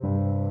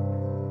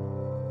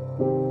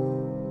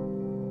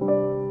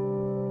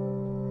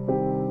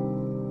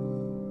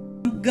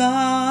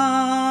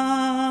God,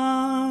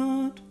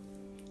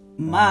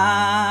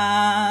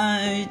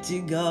 mighty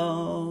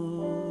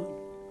God,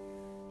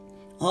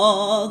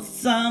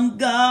 awesome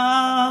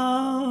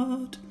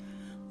God,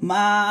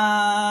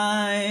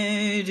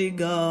 mighty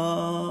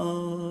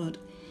God,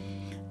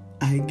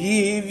 I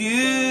give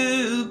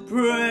you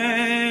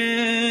praise.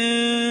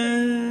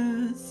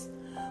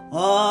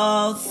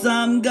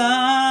 Awesome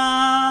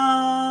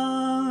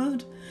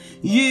God,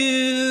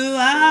 you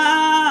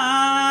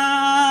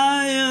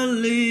are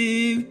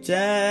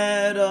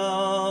lifted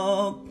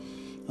up.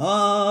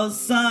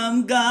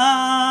 Awesome God,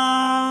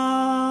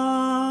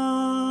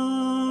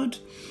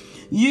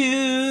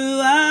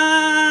 you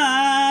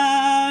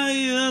are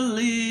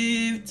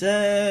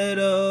lifted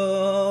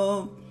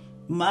up.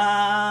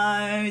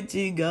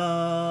 Mighty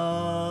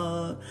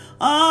God,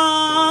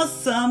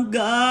 awesome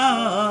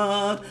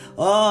God,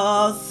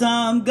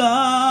 awesome God,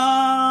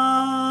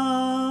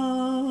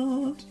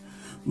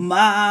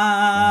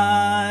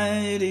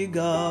 mighty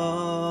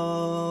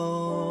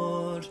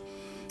God,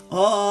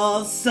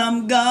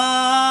 awesome God,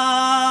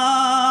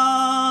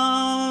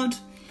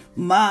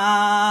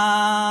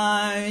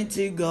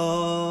 mighty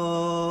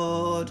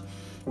God,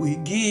 we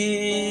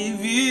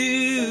give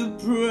you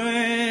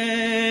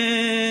praise.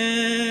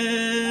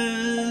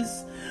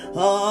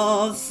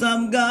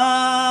 Awesome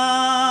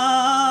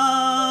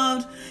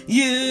God,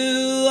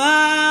 you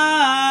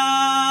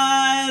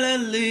are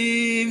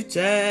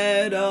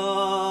lifted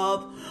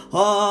up.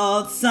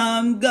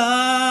 Awesome God,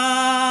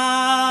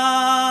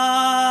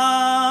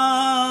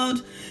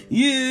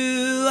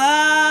 you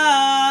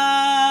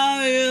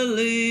are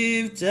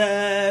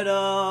lifted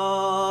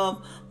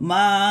up.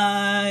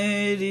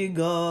 Mighty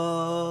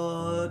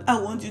God, I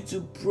want you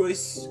to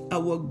praise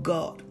our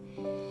God.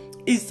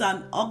 It's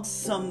an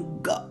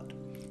awesome God.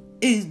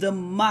 Is the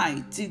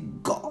mighty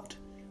God.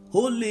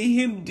 Only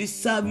Him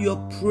deserve your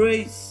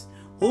praise.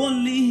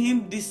 Only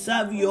Him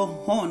deserve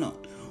your honor.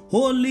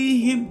 Only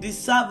Him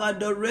deserve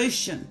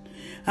adoration.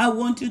 I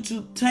want you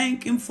to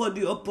thank Him for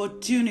the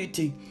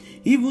opportunity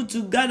even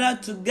to gather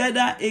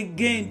together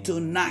again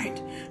tonight.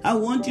 I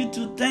want you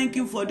to thank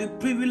Him for the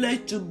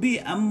privilege to be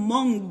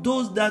among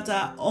those that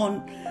are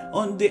on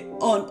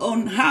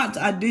earth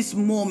at this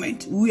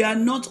moment. We are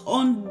not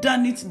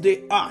underneath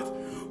the earth,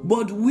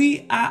 but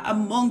we are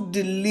among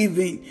the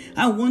living.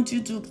 I want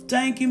you to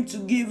thank Him, to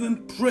give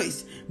Him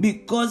praise,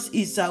 because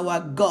He's our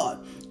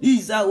God.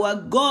 He's our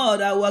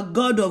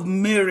God of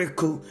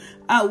miracle,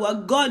 our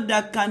God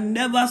that can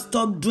never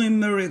stop doing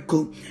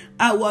miracle,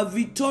 our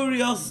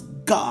victorious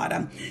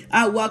God,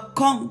 our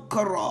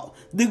conqueror,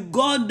 the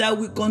God that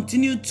will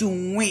continue to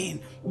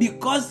win,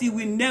 because He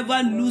will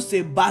never lose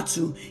a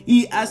battle.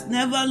 He has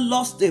never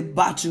lost a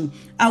battle.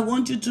 I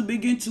want you to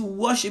begin to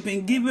worship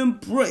and give Him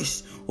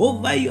praise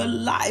over your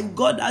life.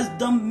 God has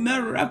done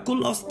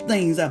miraculous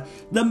things.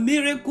 The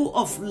miracle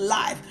of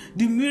life,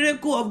 the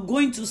miracle of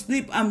going to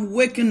sleep and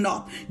waking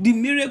up, the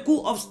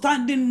miracle of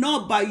standing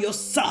up by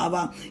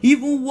yourself,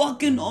 even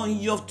walking on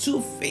your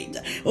 2 feet.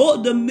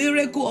 Oh, the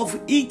miracle of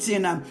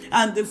eating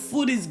and the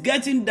food is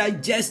getting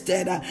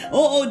digested.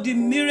 Oh, the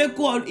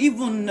miracle of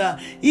even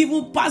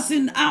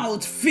passing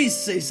out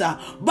feces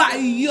by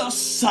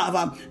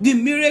yourself. The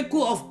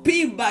miracle of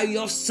peeing by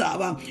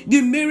yourself.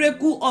 The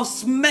miracle of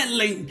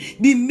smelling.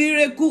 The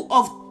miracle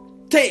of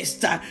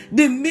taste,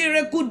 the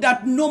miracle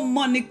that no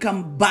money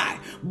can buy,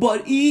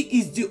 but He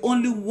is the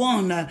only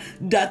one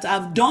that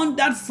have done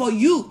that for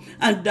you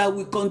and that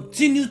will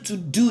continue to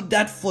do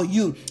that for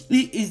you.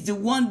 He is the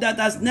one that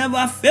has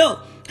never failed,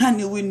 and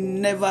He will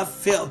never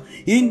fail.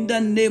 In the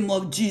name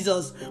of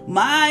Jesus,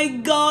 my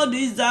God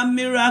is a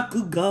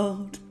miracle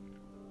God.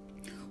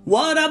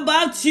 What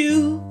about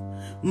you?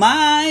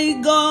 My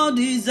God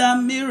is a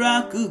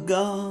miracle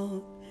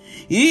God.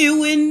 He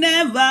will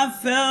never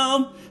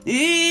fail.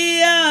 He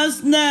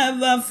has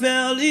never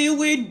failed. He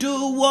will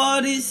do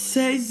what He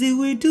says He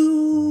will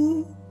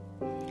do.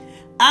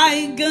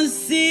 I can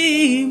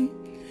see Him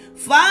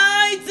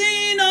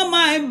fighting all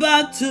my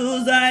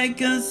battles. I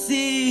can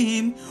see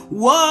Him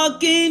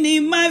walking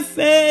in my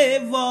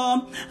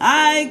favor.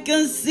 I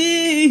can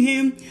see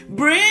Him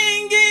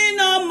bringing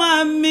all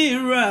my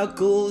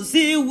miracles.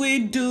 He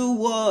will do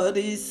what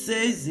He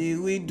says He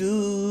will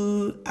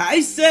do. I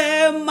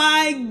say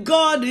my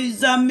God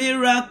is a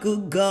miracle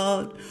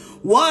God.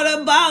 What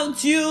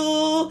about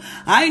you?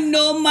 I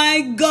know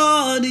my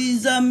God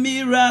is a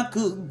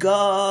miracle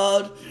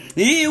God.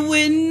 He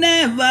will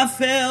never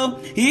fail.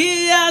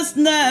 He has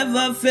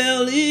never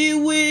failed. He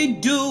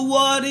will do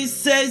what He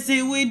says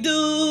He will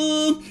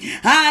do.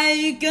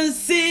 I can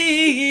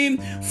see Him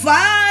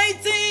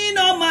fighting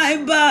all my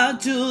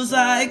battles.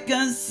 I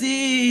can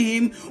see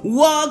Him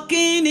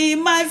walking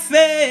in my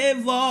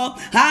favor.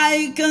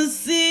 I can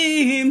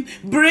see Him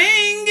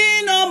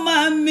bringing all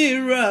my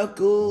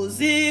miracles.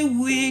 He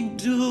will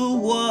do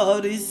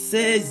what He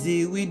says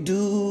He will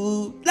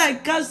do.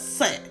 Like I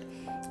said,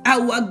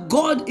 our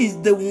God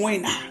is the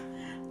winner.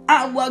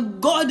 Our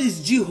God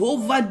is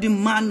Jehovah, the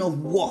man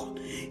of war.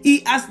 He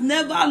has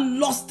never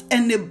lost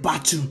any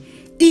battle.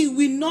 He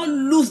will not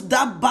lose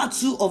that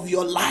battle of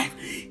your life.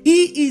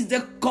 He is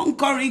the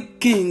conquering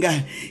king.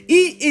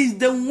 He is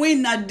the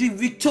winner, the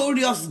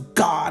victorious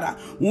God.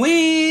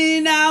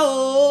 Winner,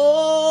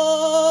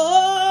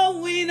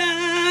 oh,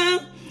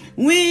 winner.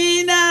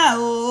 Winner,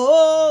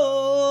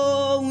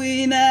 oh,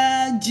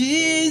 winner.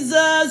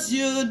 Jesus,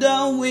 you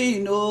don't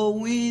win, oh,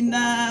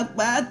 winner.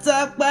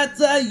 Pata,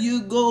 pata,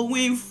 you go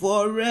win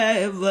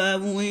forever,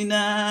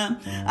 winner.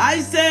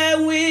 I say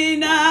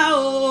winner,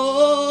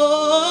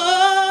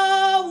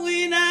 oh,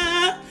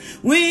 winner.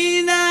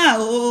 Winner,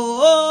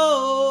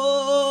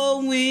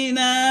 oh,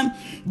 winner.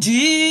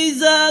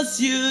 Jesus,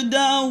 you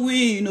don't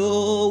win,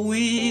 oh,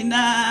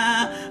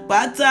 winner.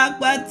 Pata,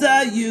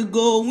 pata, you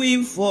go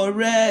win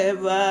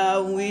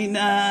forever,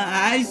 winner.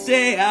 I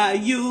say, are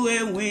you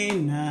a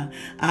winner?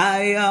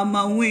 I am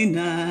a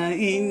winner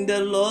in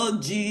the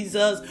Lord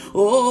Jesus.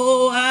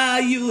 Oh,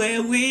 are you a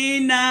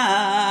winner?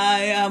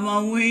 I am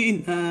a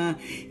winner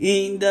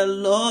in the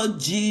Lord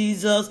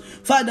Jesus.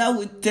 Father,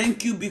 we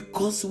thank you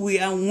because we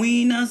are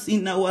winners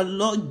in our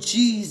Lord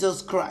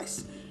Jesus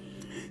Christ.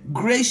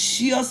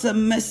 Gracious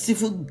and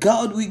merciful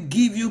God, we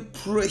give you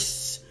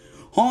praise,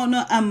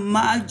 honor, and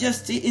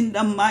majesty in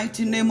the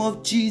mighty name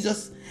of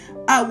Jesus.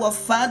 Our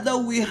Father,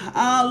 we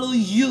hallow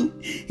you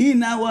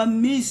in our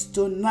midst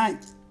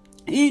tonight.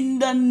 In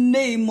the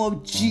name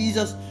of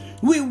Jesus,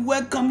 we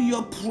welcome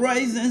your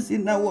presence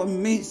in our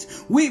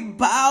midst. We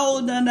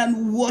bow down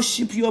and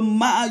worship your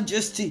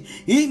majesty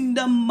in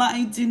the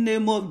mighty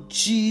name of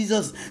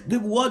Jesus.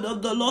 The word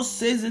of the Lord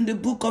says in the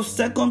book of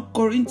 2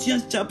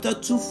 Corinthians chapter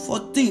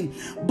 2:14,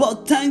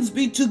 but thanks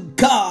be to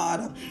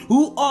God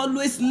who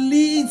always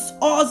leads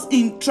us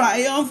in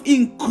triumph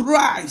in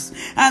Christ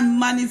and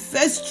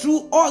manifests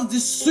through us the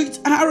sweet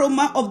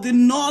aroma of the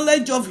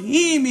knowledge of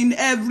him in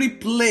every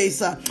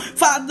place.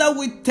 Father,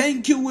 we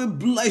thank you, we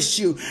bless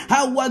you.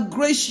 Our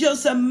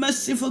gracious and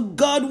merciful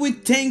God, we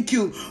thank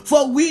you,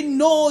 for we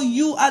know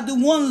you are the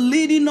one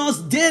leading us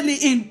daily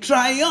in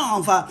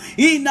triumph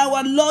in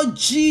our Lord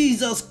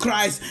Jesus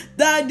Christ.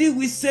 Daddy,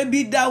 we say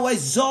be thou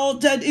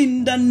exalted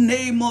in the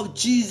name of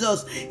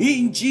Jesus.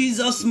 In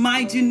Jesus'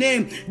 mighty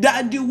name,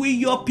 Daddy, we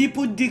your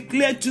people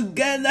declare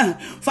together,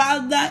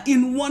 Father,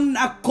 in one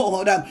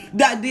accord,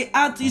 that the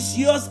earth is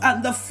yours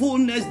and the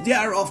fullness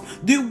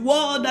thereof, the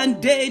world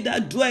and they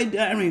that dwell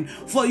therein.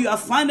 For you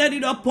have founded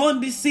it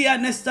upon the sea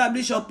and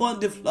established upon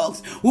the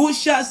flocks. Who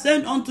shall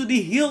ascend unto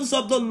the hills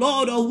of the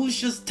Lord, or who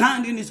shall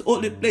stand in his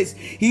holy place?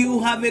 He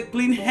who have a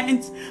clean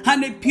hands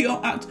and a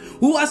pure heart,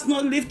 who has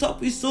not lifted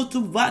up his soul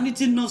to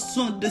vanity, nor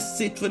sown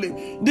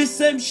deceitfully, the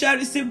same shall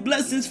receive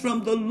blessings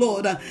from the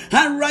Lord,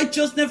 and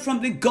righteousness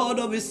from the God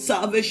of his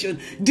salvation.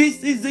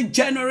 This is the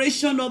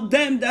generation of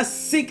them that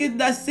seek it,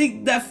 that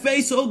seek their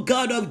face, O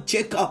God of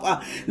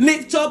Jacob.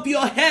 Lift up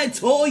your heads,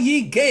 O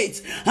ye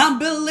gates, and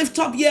be lift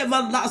up ye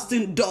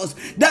everlasting doors,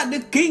 that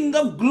the King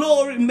of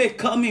glory may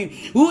come in.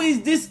 Who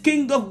is this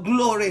King of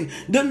glory?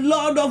 The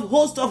Lord of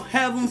hosts of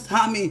heaven's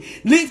army.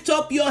 Lift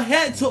up your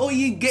heads, O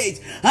ye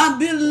gates, and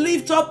be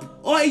lift up,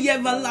 O ye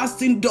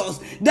everlasting doors,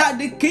 that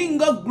the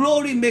King of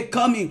glory may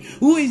come in.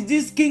 Who is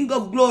this King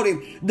of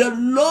glory? The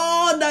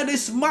Lord that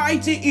is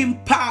mighty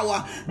in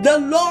power, the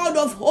Lord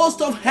of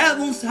hosts of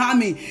heaven's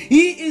army.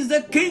 He is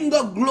the King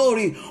of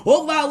glory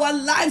over our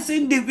lives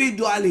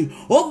individually,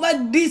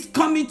 over this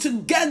coming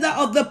together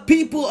of the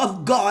people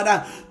of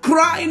God,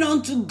 crying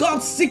unto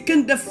God,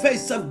 seeking the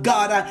face of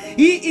God.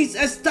 He is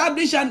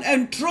established and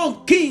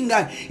enthroned King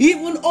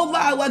even over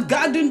our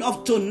garden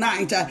of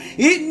tonight.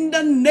 In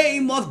the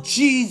name of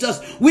Jesus,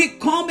 we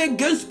come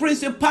against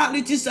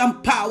principalities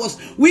and powers,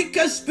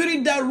 wicked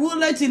spirit that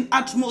ruleth in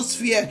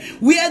atmosphere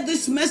where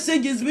this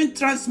message is being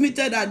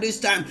transmitted at this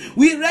time.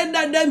 We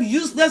render them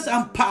useless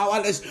and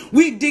powerless.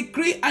 We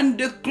decree and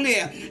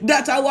declare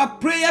that our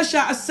prayer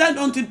shall ascend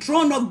unto the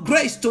throne of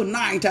grace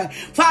tonight.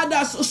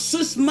 Father, so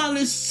sweet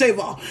smelling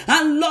savor,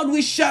 and Lord,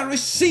 we shall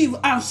receive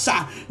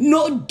answer.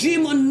 No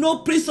demon, no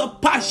prince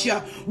of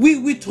Persia we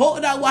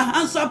withhold our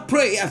answer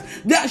prayers.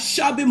 There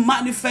shall be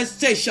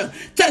manifestation.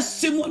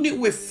 Testimony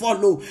will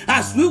follow.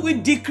 As we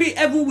will decree,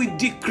 heaven will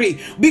decree.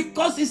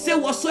 Because he said,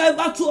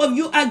 whatsoever two of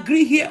you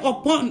agree here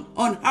upon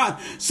on earth,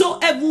 so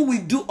heaven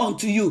will do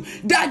unto you.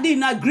 That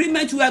in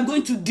agreement we are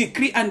going to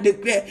decree and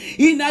declare.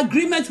 In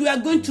agreement we are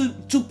going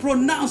to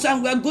pronounce,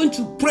 and we are going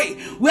to pray.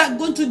 We are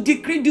going to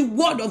decree the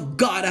word of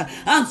God.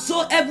 And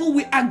so heaven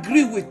will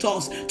agree with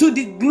us, to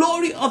the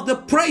glory of the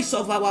praise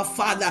of our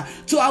Father,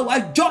 to our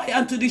joy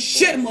and to the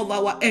shame of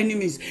our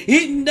enemies.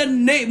 In the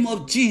name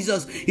of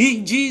Jesus.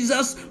 In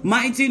Jesus'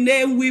 mighty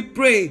name we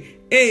pray.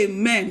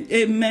 Amen.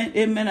 Amen.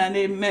 Amen and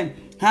amen.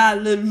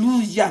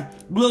 Hallelujah.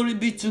 Glory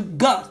be to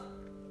God.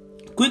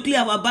 Quickly,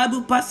 our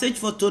Bible passage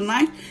for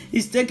tonight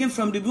is taken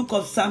from the book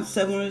of Psalm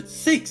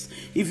 76.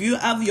 If you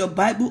have your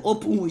Bible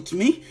open with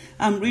me,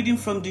 I'm reading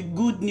from the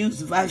Good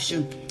News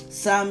Version.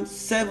 Psalm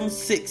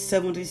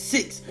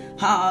 76.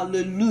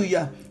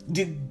 Hallelujah.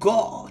 The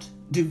God,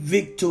 the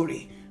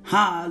victory.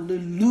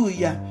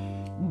 Hallelujah.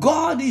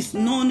 God is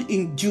known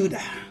in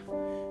Judah.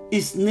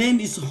 His name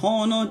is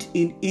honored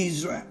in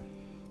Israel.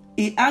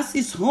 He has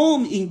his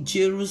home in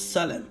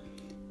Jerusalem.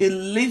 He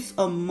lives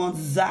on Mount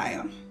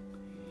Zion.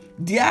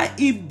 There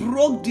he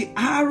broke the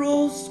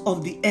arrows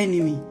of the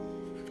enemy,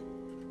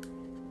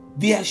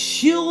 their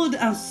shield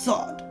and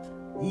sword,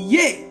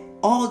 yea,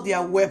 all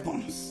their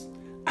weapons.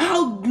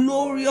 How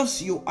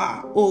glorious you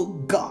are, O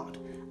God!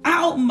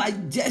 How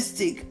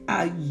majestic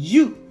are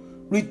you!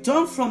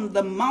 Return from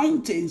the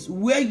mountains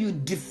where you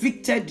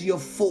defeated your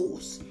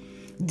foes.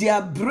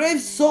 Their brave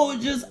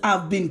soldiers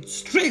have been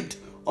stripped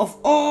of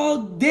all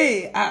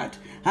they had,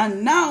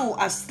 and now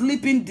are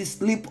sleeping the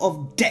sleep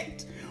of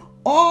death.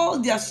 All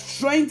their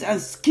strength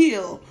and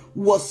skill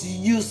was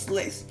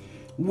useless.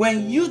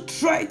 When you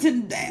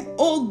threatened them,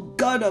 O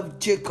God of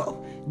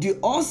Jacob, the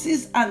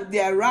horses and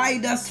their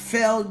riders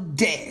fell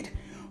dead.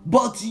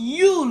 But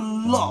you,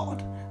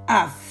 Lord,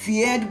 are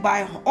feared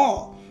by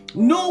all.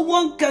 No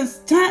one can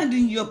stand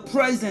in your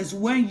presence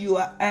when you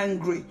are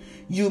angry.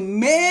 You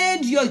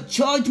made your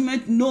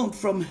judgment known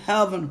from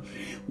heaven.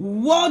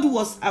 What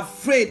was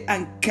afraid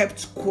and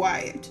kept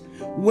quiet?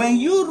 When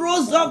you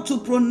rose up to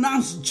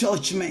pronounce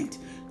judgment,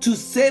 to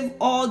save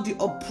all the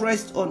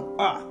oppressed on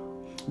earth.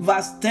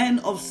 Verse 10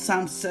 of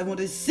Psalm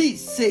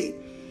 76 say,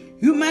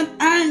 human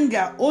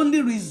anger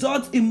only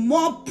results in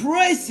more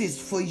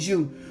praises for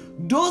you.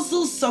 Those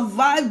who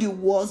survive the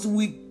wars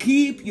will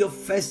keep your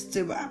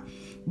festival.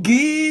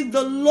 Give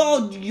the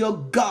Lord your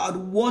God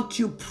what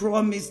you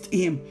promised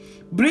him.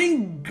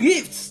 Bring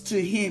gifts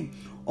to him,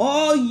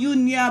 all you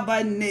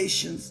nearby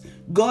nations.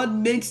 God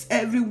makes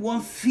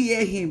everyone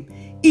fear him.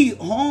 He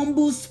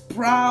humbles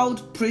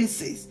proud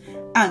princes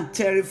and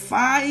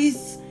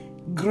terrifies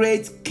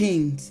great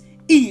kings.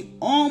 He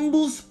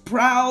humbles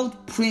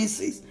proud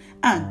princes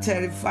and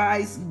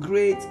terrifies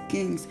great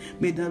kings.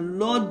 May the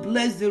Lord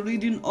bless the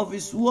reading of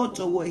his word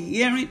or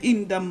hearing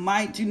in the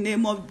mighty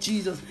name of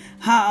Jesus.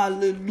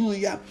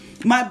 Hallelujah.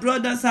 My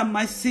brothers and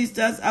my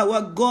sisters,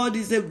 our God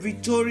is a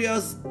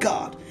victorious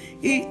God.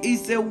 He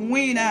is a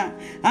winner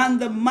and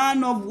the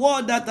man of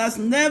war that has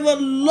never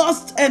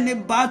lost any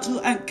battle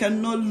and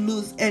cannot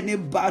lose any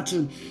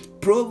battle.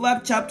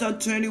 Proverbs chapter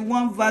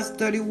 21 verse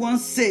 31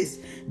 says,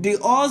 the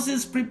horse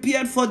is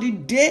prepared for the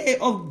day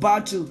of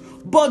battle,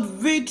 but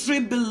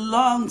victory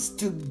belongs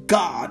to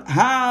God.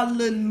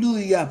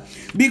 Hallelujah.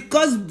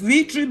 Because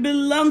victory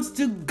belongs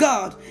to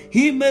God,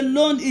 him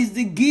alone is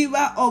the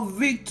giver of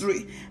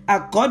victory.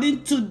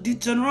 According to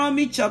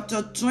Deuteronomy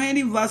chapter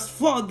 20 verse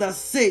 4 that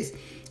says,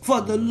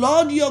 for the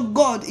Lord your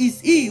God is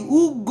he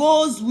who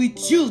goes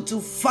with you to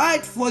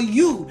fight for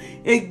you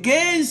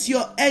against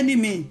your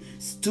enemies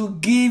to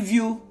give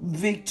you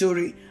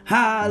victory.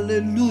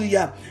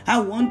 Hallelujah. I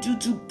want you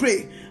to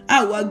pray.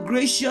 Our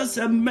gracious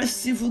and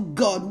merciful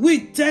God, we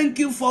thank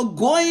you for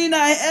going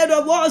ahead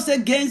of us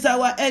against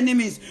our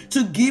enemies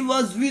to give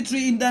us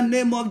victory in the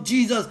name of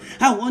Jesus.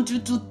 I want you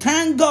to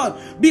thank God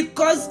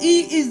because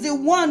he is the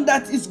one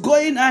that is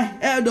going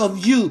ahead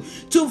of you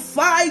to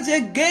fight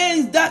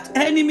against that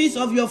enemies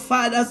of your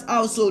father's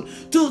household,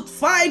 to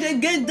fight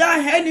against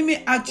that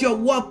enemy at your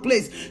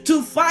workplace,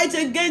 to fight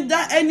against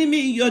that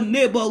enemy in your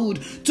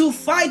neighborhood, to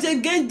fight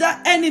against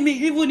that enemy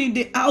even in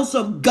the house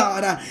of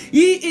God.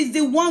 He is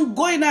the one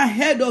going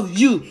ahead of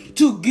you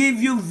to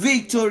give you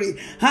victory.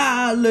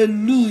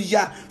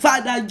 Hallelujah.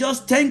 Father,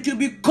 just thank you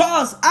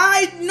because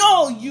I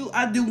know you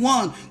are the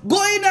one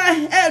going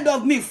ahead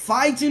of me,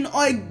 fighting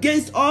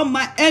against all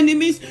my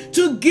enemies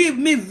to give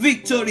me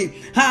victory.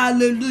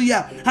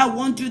 Hallelujah. I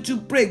want you to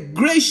pray,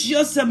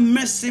 gracious and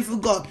merciful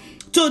God,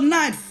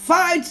 tonight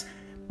fight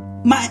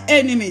my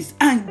enemies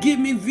and give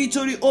me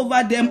victory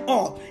over them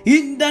all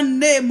in the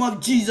name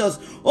of Jesus.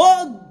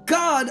 Oh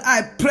God,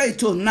 I pray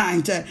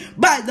tonight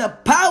by the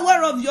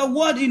power of your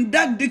word in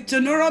that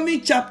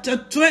Deuteronomy chapter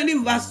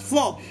 20 verse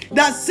 4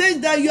 that says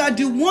that you are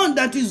the one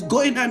that is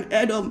going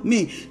ahead of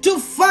me to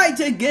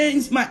fight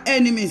against my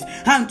enemies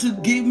and to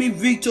give me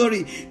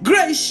victory.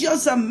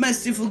 Gracious and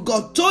merciful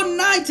God,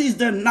 tonight is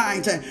the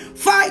night.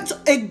 Fight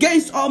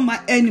against all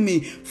my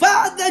enemies.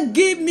 Father,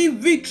 give me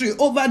victory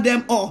over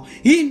them all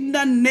in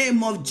the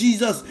name of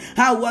Jesus.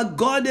 Our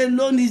God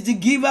alone is the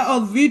giver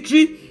of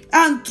victory.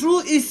 And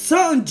through his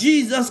son,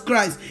 Jesus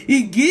Christ,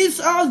 he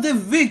gives us the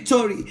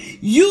victory.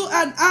 You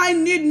and I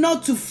need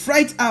not to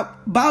fret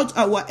about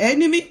our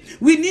enemy.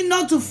 We need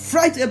not to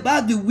fret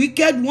about the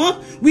wicked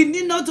one. We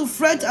need not to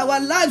fret our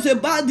lives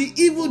about the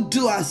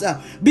evildoers,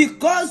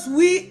 because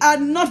we are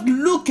not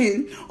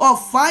looking or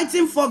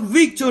fighting for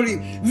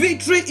victory.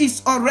 Victory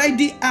is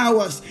already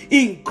ours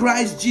in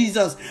Christ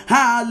Jesus.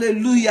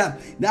 Hallelujah.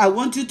 Now I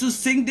want you to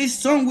sing this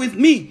song with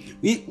me.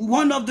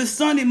 One of the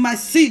songs in my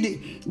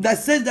CD that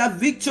says that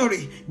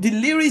victory, the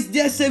lyrics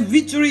there say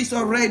victory is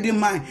already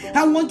mine.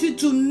 I want you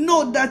to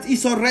know that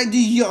it's already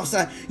yours.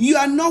 You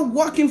are not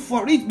working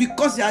for it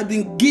because it has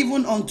been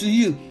given unto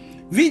you.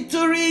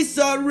 Victory is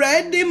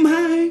already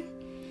mine.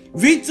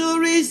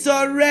 Victory is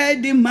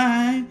already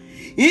mine.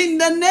 In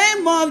the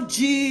name of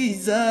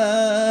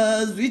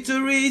Jesus,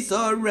 victory is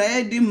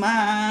already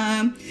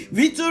mine.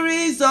 Victory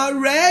is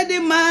already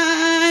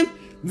mine.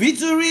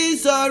 Victory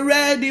is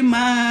already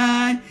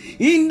mine.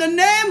 In the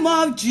name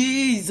of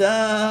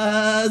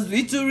Jesus,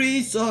 victory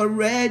is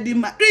already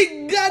mine.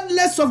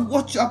 Regardless of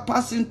what you are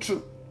passing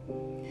through,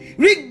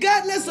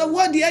 regardless of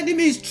what the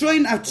enemy is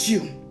throwing at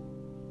you,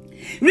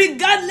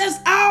 regardless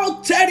how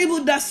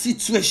terrible that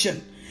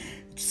situation,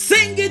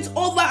 sing it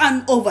over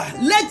and over.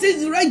 Let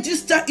it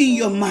register in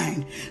your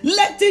mind.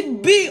 Let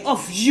it be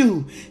of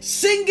you.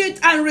 Sing it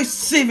and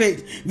receive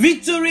it.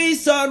 Victory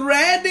is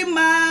already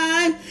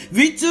mine.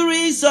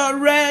 Victory is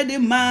already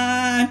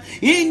mine.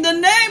 In the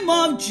name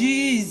of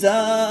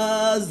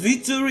Jesus,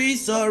 victory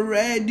is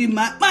already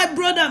mine. My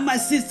brother, my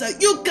sister,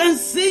 you can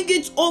sing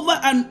it over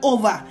and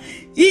over,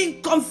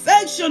 in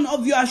confession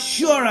of your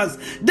assurance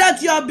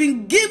that you have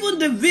been given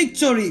the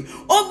victory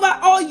over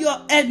all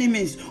your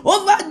enemies,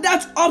 over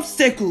that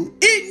obstacle.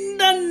 In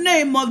the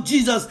name of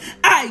Jesus,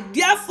 I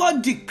therefore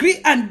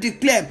decree and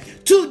declare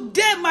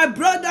today, my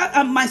brother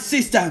and my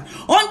sister,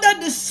 under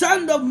the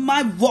sound of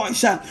my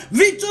voice,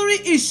 victory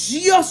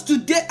is yours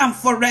today and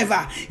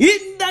forever.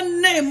 In the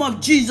name of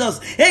Jesus,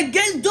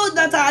 against those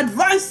that are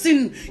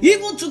advancing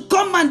even to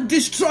come and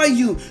destroy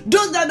you,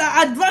 those that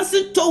are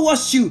advancing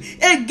towards you,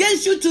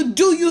 against you to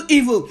do you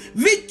evil,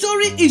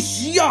 victory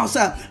is yours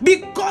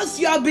because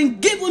you have been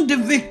given the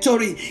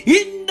victory.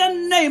 In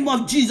the name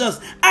of Jesus,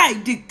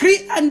 I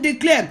decree and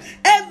declare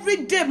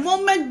every day,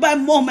 moment by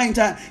moment,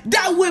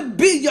 that will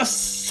be your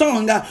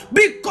song,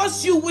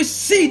 because you will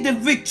see the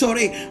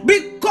victory,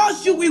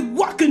 because you will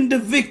walk in the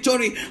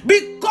victory,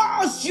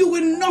 because you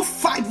will not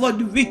fight for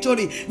the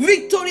victory.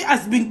 Victory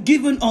has been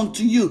given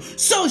unto you.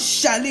 So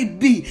shall it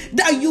be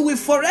that you will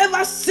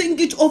forever sing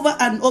it over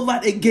and over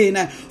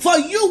again, for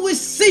you will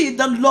see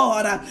the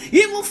Lord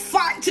even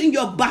fighting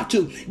your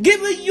battle,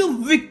 giving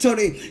you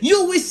victory.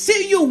 You will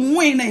see you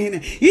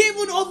winning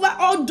even over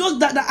all those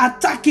that are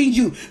attacking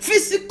you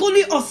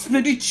physically or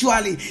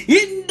spiritually,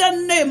 in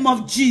the name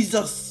of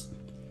Jesus.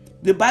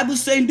 The Bible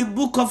says in the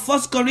book of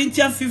 1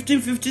 Corinthians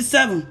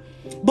 15:57,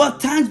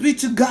 but thanks be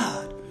to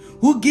God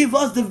who give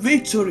us the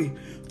victory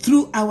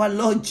through our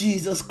Lord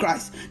Jesus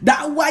Christ.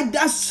 That's why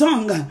that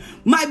song,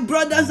 my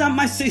brothers and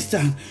my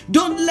sisters,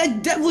 don't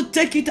let devil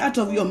take it out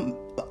of your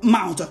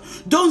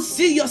mouth. Don't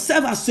see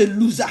yourself as a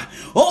loser.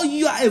 Oh,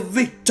 you are a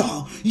victor.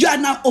 You are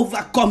an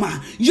overcomer.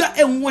 You are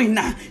a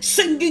winner.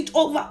 Sing it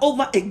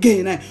over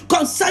again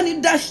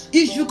concerning that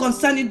issue,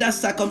 concerning that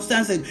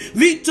circumstances.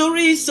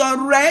 Victory is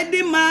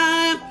already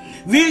mine.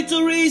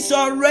 Victory is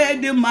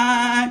already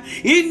mine.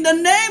 In the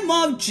name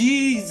of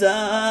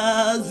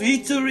Jesus,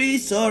 victory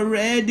is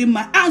already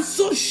mine. And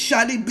so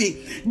shall it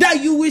be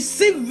that you will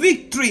see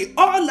victory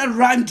all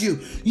around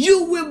you.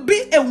 You will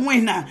be a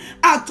winner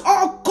at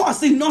all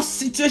costs in all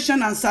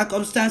situations and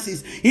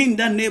circumstances. In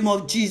the name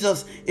of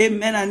Jesus,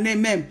 amen and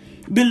amen.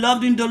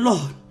 Beloved in the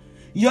Lord,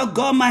 your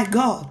God, my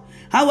God,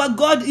 our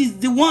God is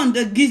the one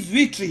that gives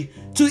victory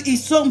to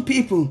his own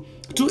people,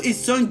 to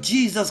his son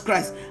Jesus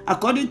Christ.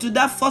 According to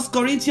that 1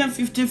 Corinthians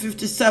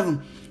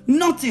 15:57,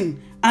 nothing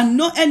and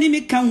no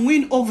enemy can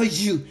win over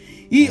you.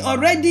 He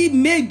already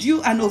made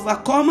you an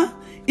overcomer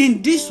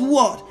in this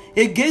world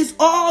against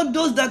all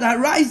those that are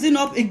rising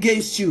up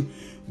against you.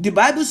 The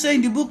Bible says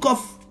in the book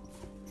of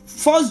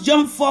 1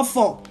 John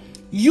 4:4,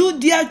 you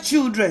dear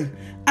children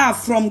are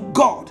from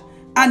God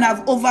and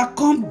have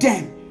overcome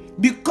them,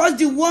 because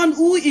the one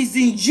who is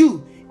in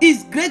you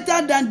is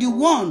greater than the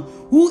one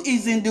who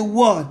is in the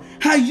world.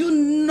 Are you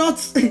not?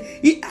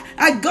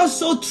 I got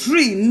so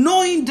thrilled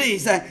knowing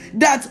this,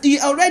 that he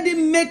already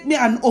made me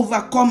an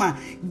overcomer.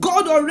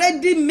 God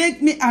already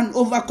made me an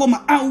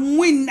overcomer, a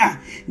winner,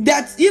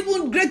 that's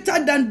even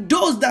greater than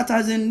those that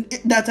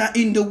are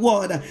in the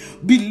world.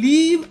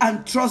 Believe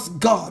and trust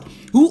God,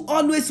 who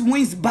always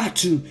wins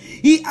battle.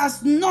 He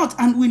has not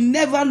and will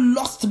never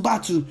lost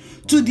battle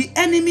to the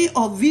enemy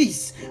of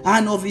his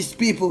and of his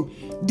people.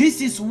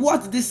 This is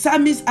what the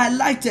psalmist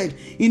highlighted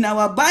in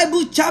our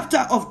Bible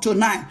chapter of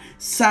tonight,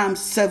 Psalm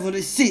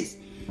 76.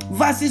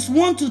 Verses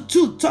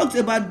 1-2 talks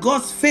about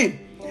God's fame.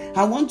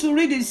 I want to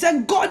read it. It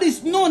said, God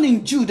is known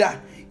in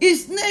Judah.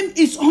 His name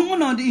is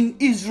honored in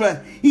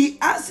Israel. He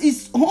has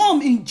his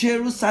home in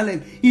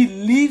Jerusalem. He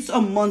lives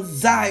on Mount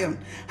Zion.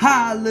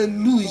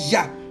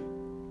 Hallelujah.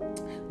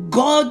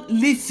 God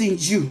lives in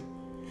you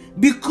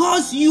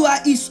because you are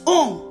his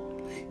own.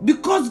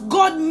 Because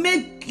God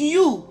made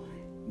you,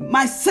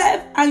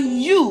 myself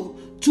and you,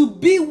 to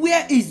be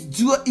where he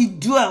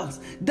dwells.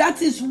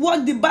 That is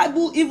what the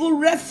Bible even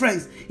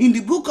referenced in the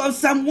book of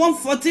Psalm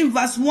 114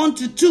 verse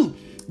 1-2,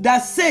 that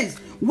says,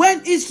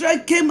 when Israel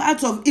came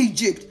out of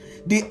Egypt,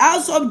 the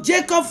house of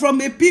Jacob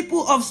from a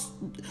people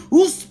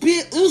who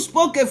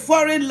spoke a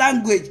foreign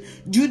language,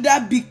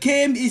 Judah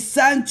became his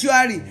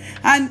sanctuary,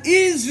 and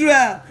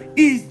Israel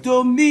his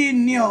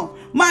dominion.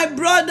 My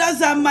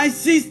brothers and my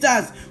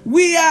sisters,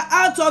 we are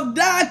out of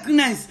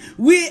darkness.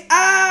 We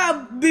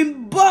have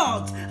been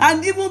bought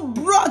and even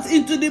brought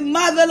into the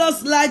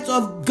marvelous light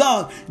of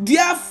God.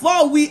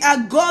 Therefore, we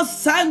are God's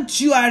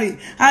sanctuary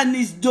and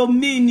his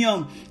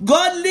dominion.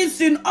 God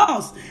lives in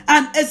us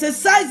and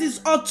exercises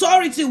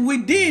authority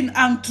within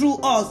and through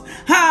us.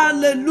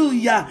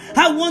 Hallelujah.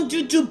 I want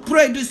you to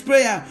pray this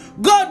prayer.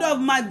 God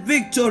of my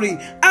victory,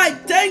 I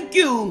thank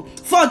you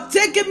for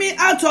taking me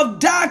out of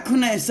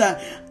darkness,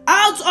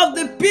 out of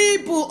the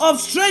people of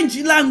strange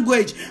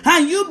language,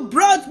 and you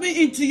brought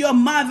me into your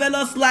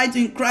marvelous light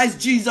in Christ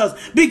Jesus.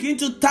 Begin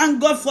to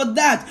thank God for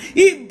that.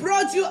 He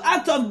brought you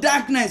out of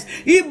darkness.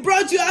 He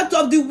brought you out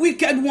of the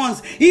wicked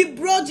ones. He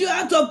brought you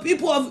out of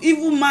people of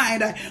evil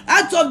mind,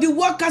 out of the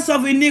workers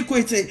of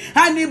iniquity,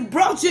 and he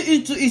brought you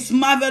into his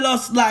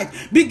marvelous light.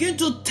 Begin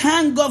to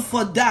thank God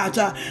for that.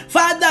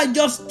 Father, I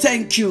just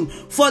thank you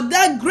for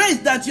that grace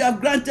that you have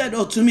granted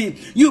unto me.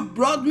 You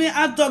brought me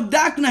out of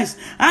darkness,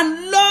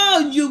 and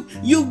Lord, you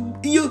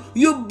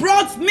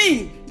brought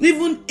me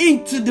even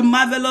into the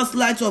marvelous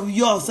light of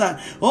yours.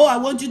 Oh, I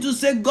want you to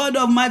say, God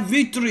of my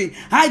victory,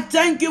 I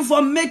thank you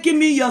for making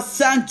me your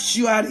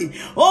sanctuary.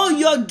 Oh,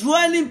 your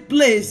dwelling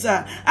place.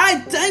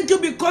 I thank you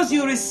because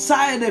you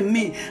reside in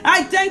me.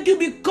 I thank you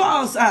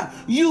because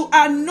you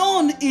are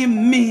known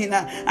in me.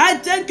 I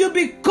thank you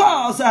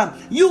because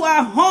you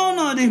are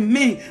honored in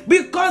me,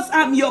 because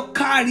I'm your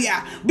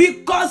carrier,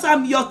 because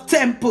I'm your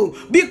temple,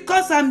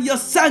 because I'm your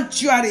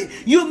sanctuary.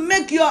 You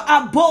make your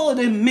abode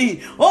in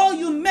me. Oh,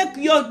 you make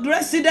your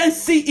residency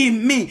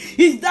in me.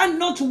 Is that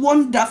not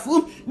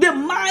wonderful? The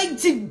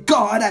mighty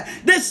God,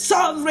 the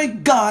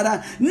sovereign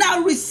God,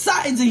 now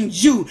resides in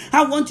you.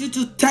 I want you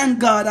to thank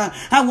God.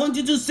 I want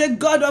you to say,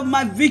 God of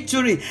my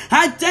victory,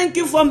 I thank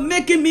you for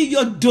making me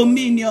your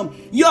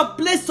dominion, your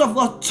place of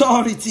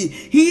authority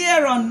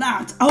here on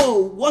earth.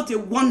 Oh, what a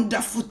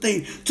wonderful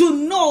thing to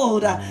know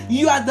that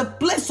you are the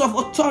place of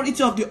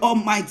authority of the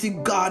Almighty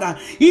God.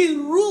 He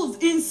rules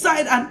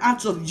inside and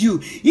out of you.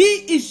 He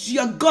is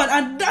your God,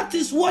 and that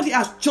is what he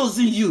has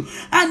chosen you.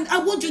 And I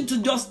want you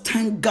to just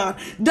thank God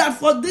that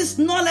for this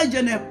knowledge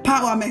and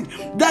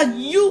empowerment, that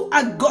you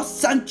are God's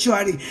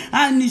sanctuary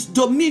and his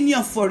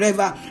dominion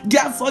forever.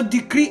 Therefore,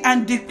 decree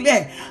and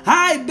declare,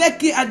 I,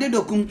 Becky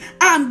Adedokun,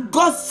 am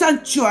God's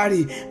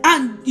sanctuary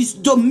and his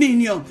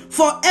dominion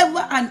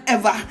forever and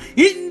ever.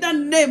 In the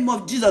name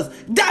of Jesus,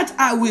 that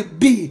I will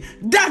be.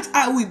 That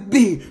I will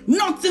be.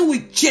 Nothing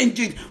will change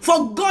it.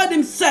 For God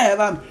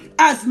himself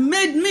has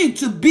made me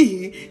to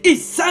be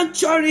his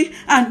sanctuary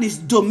and his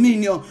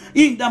dominion.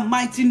 In the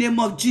mighty name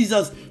of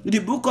Jesus. The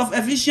book of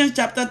Ephesians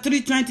chapter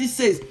 3:20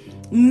 says,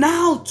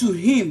 now to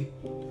him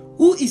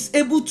who is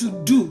able to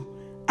do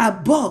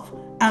above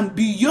and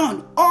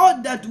beyond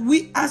all that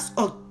we ask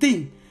or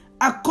think,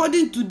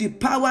 according to the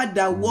power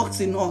that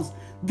works in us.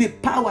 The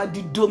power,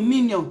 the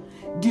dominion,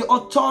 the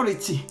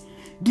authority,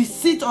 the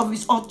seat of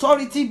his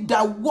authority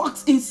that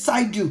works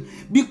inside you,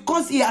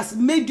 because he has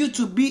made you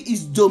to be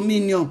his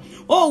dominion.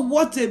 Oh,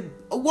 what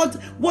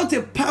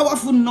a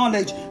powerful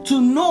knowledge to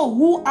know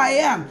who I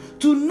am,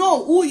 to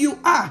know who you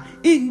are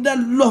in the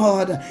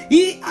Lord.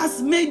 He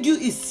has made you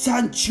his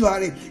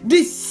sanctuary,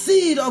 the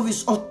seat of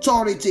his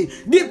authority,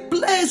 the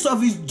place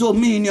of his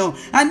dominion,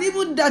 and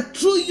even that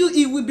through you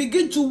he will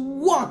begin to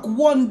work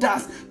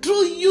wonders.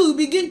 Through you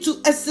he begin to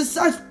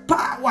exercise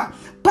power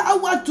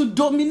to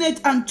dominate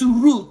and to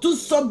rule, to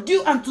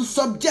subdue and to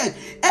subject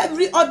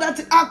every other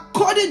thing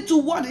according to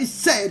what is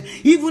said,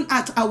 even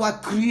at our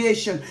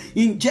creation.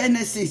 In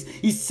Genesis,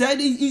 he said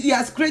he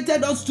has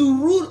created us to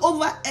rule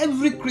over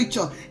every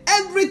creature,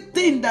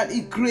 everything that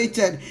he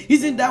created.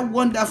 Isn't that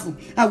wonderful?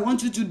 I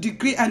want you to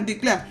decree and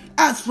declare,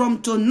 as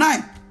from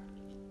tonight,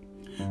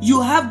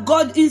 you have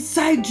God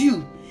inside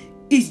you,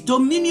 his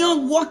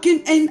dominion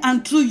working in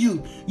and through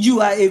you.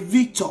 You are a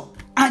victor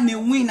and a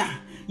winner.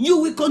 You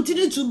will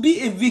continue to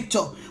be a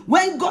victor.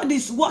 When God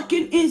is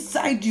working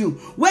inside you,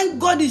 when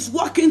God is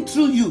working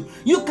through you,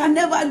 you can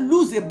never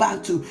lose a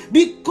battle,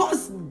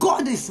 because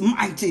God is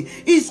mighty,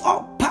 He's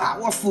all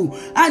powerful,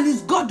 and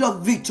He's God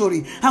of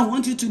victory. I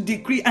want you to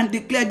decree and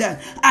declare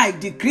that. I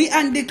decree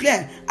and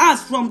declare,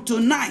 as from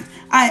tonight,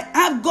 I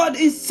have God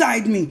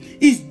inside me,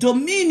 His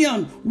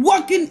dominion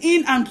working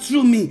in and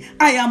through me.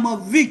 I am a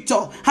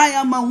victor. I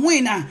am a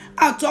winner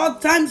at all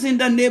times in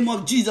the name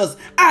of Jesus.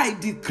 I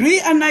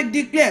decree and I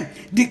declare,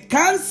 the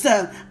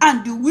counsel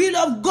and the will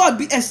of God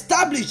be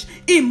established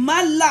in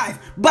my life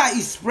by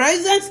His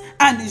presence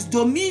and His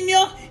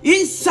dominion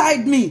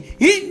inside me,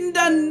 in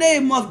the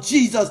name of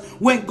Jesus.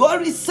 When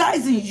God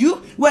resides in you,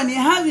 when He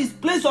has His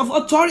place of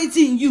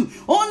authority in you,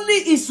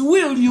 only His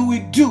will you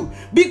will do,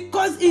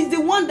 because He's the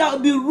one that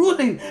will be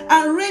ruling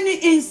and reigning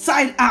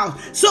inside out.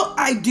 So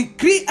I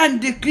decree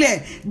and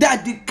declare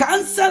that the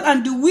counsel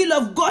and the will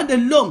of God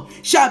alone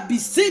shall be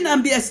seen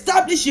and be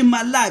established in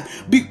my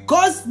life,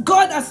 because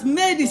God has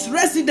made His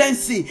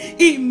residency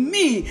in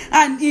me,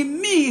 and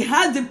in me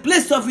has the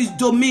place of His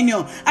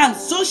dominion, and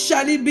so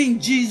shall it be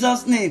in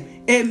Jesus'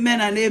 name.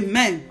 Amen and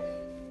amen.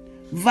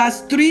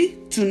 Verse 3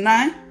 to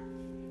 9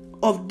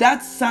 of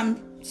that Psalm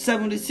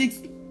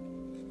 76.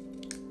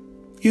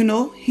 You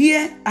know,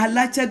 here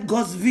highlighted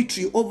God's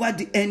victory over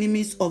the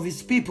enemies of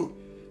his people.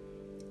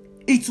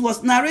 It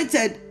was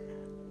narrated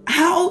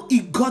how he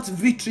got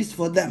victories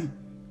for them.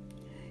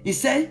 He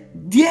said,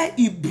 there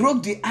he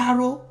broke the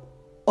arrow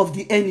of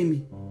the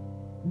enemy,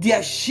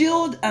 their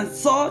shield and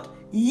sword,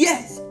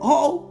 yes,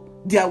 all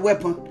their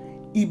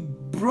weapon. He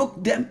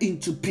broke them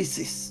into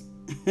pieces.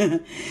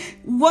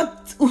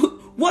 What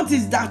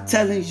is that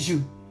telling you?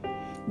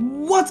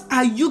 What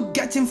are you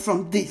getting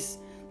from this?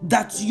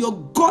 That your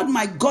God,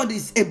 my God,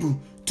 is able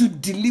to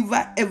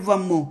deliver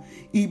evermore.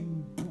 He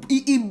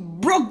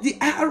broke the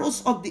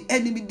arrows of the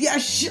enemy, their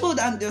shield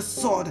and their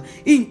sword,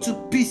 into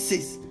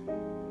pieces.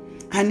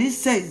 And he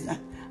says,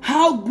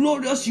 how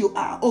glorious you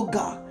are, O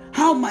God,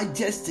 how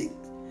majestic.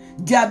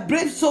 Their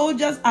brave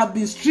soldiers have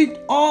been stripped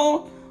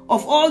of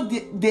all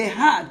they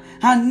had,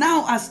 and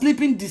now are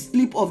sleeping the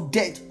sleep of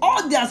death.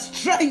 All their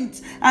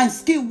strength and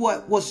skill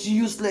was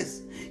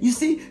useless. You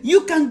see,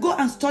 you can go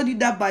and study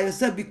that by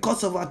yourself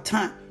because of our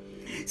time.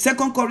 2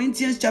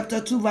 Corinthians chapter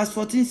 2 verse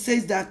 14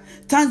 says that,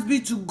 thanks be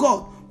to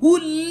God who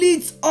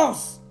leads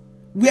us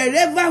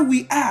wherever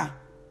we are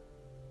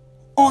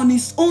on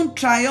his own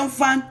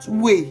triumphant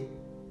way.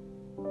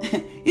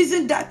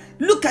 Isn't that?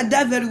 Look at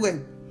that very well.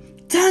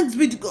 Thanks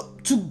be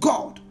to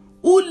God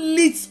who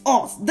leads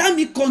us. That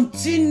means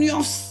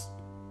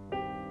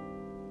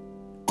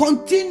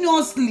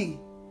continuously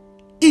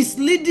is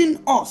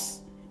leading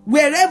us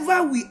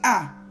wherever we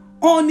are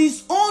on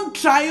his own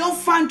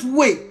triumphant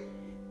way.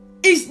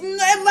 Is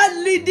never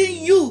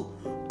leading you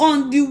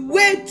on the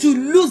way to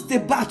lose the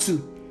battle.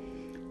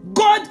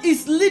 God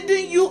is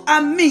leading you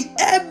and me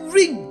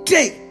every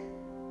day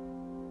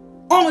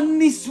on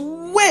his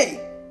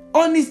way,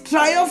 on his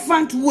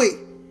triumphant way.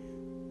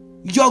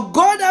 Your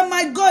God and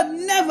my God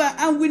never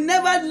and will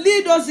never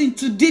lead us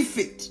into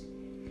defeat,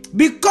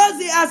 because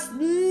he has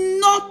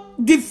no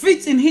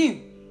defeat in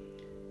him.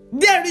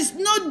 There is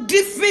no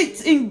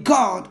defeat in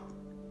God.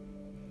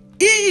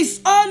 He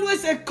is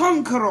always a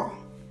conqueror,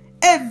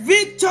 a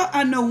victor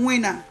and a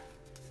winner.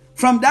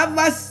 From that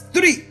verse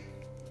 3,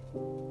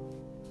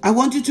 I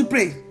want you to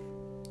pray.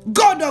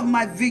 God of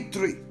my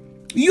victory,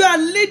 you are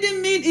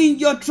leading me in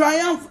your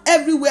triumph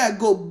everywhere I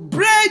go.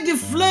 Break the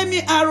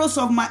flaming arrows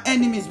of my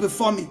enemies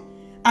before me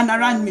and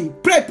around me.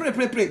 Pray, pray,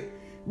 pray, pray.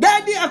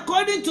 Daddy,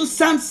 according to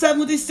Psalm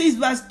 76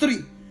 verse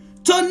 3,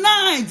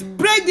 tonight,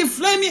 break the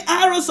flaming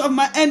arrows of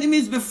my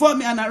enemies before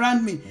me and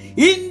around me.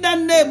 In the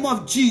name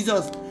of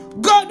Jesus,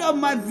 God of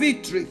my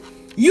victory,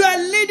 you are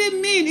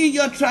leading me in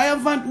your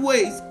triumphant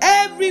ways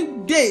every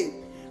day.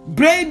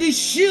 Break the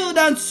shield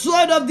and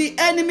sword of the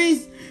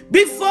enemies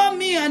before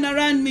me and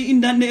around me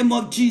in the name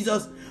of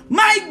Jesus.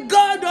 My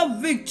God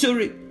of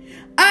victory,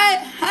 I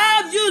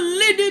have you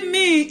leading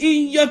me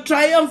in your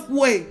triumph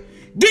way.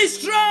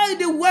 Destroy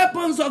the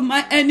weapons of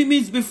my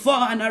enemies before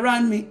and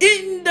around me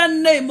in the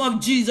name of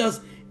Jesus.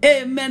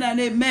 Amen and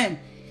amen.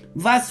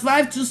 Verse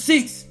 5 to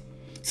 6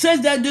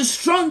 says that the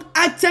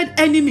strong-acted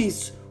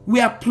enemies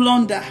were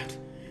plundered.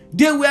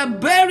 They were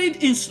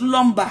buried in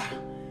slumber,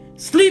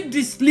 sleep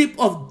the sleep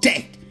of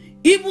death.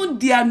 Even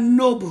their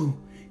noble,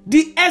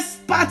 the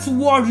expert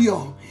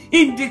warrior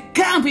in the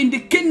camp, in the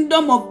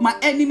kingdom of my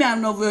enemy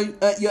and of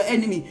your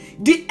enemy,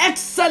 the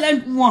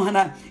excellent one,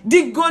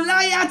 the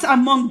Goliath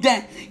among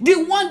them, the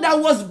one that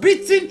was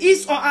beating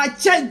his or her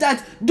chest,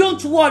 that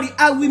don't worry,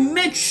 I will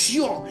make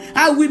sure,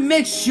 I will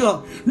make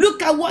sure.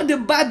 Look at what the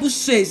Bible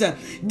says.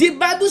 The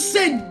Bible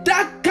said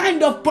that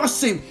kind of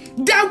person,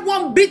 that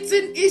one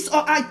beating his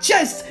or her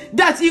chest,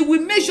 that he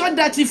will make sure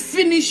that he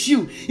finish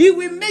you. He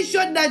will make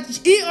sure that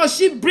he or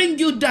she bring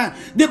you down.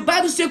 The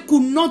Bible said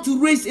could not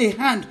raise a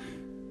hand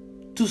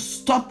to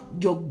stop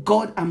your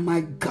God and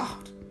my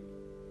God.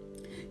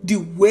 The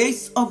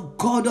ways of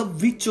God of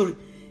victory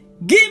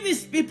give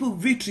his people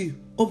victory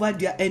over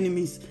their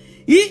enemies.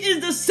 He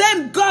is the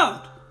same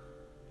God,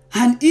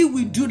 and he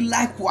will do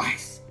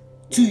likewise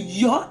to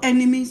your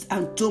enemies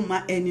and to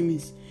my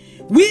enemies.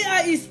 We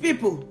are his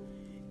people.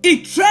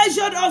 He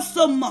treasured us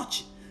so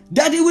much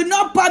that he will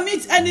not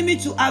permit enemy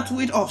to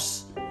outwit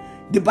us.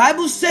 The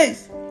Bible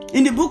says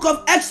in the book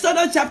of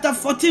Exodus chapter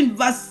 14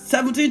 verse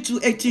 17 to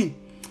 18,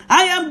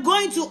 I am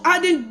going to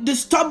harden the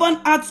stubborn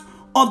hearts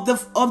of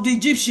the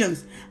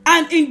Egyptians,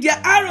 and in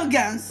their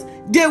arrogance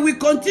they will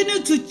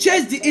continue to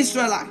chase the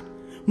Israelites.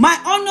 My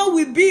honor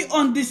will be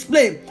on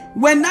display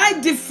when I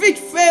defeat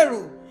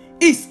Pharaoh,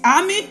 his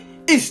army,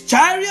 his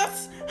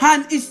chariots,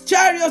 and his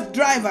chariot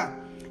driver.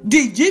 The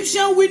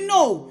Egyptian will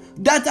know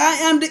that I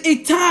am the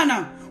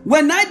eternal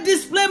when I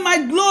display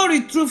my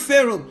glory through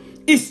Pharaoh,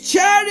 his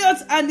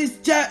chariots and his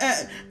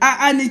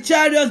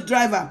chariot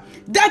driver.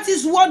 That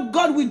is what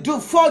God will do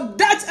for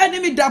that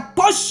enemy that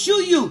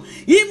pursue you,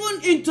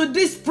 even into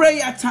this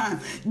prayer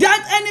time.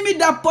 That enemy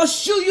that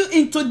pursue you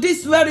into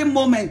this very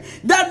moment,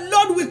 that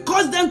Lord will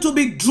cause them to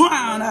be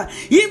drowned,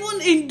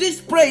 even in this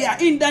prayer,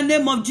 in the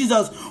name of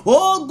Jesus.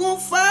 Ogun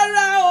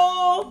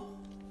Pharaoh,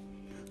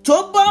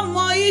 Toba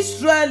mo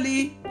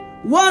Israeli,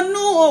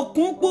 wọnú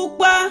òkun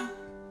pupa,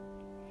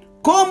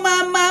 kó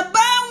má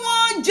bá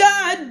wọn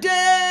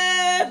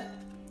jáde.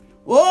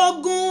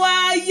 Ogun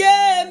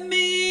ayé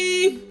mi,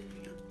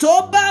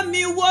 tó bá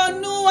mi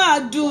wọnú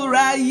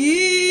àdúrà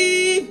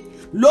yìí,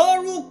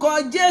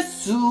 lórúkọ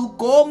Jésù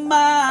kó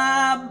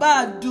máa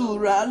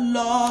bàdúrà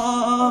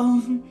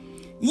lọ.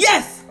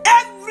 Yes,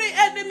 every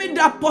enemy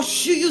that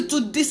pursue you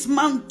to this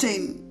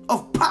mountain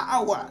of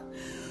power,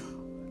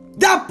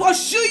 that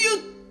pursue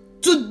you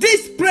to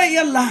this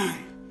prayer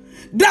line,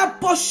 that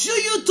pursue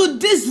you to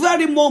this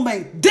very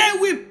moment, they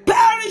will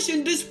perish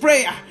in this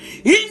prayer.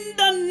 In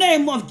the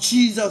name of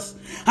Jesus,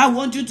 I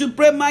want you to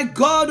pray, my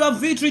God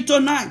of victory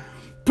tonight,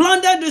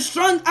 plunder the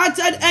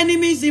strong-hearted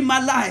enemies in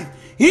my life.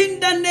 In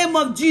the name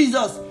of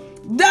Jesus,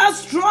 that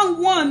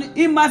strong one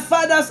in my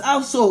father's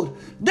household,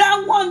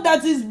 that one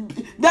that is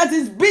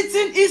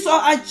beating his or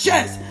her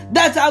chest,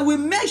 that I will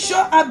make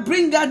sure I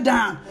bring her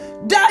down.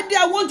 Daddy,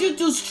 I want you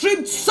to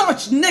strip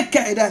such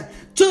naked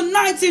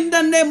tonight in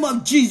the name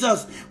of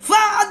Jesus.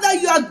 Father,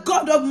 you are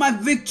God of my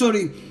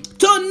victory.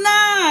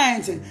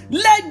 Tonight,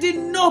 let the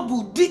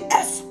noble, the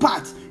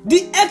expert,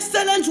 the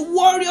excellent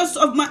warriors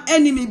of my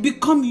enemy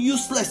become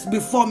useless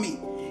before me.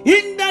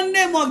 In the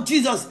name of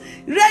Jesus,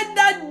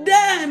 render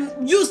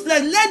them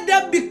useless. Let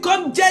them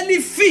become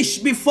jellyfish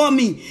before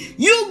me.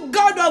 You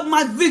God of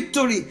my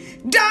victory,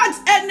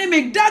 that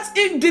enemy, that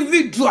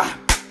individual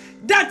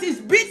that is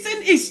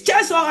beating his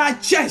chest or her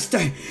chest,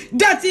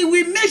 that he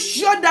will make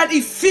sure that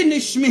he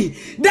finish me,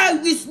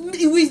 that is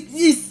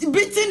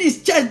beating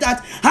his chest,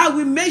 that I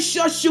will make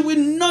sure she will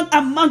not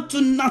amount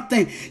to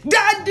nothing.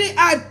 Daddy,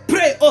 I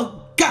pray, oh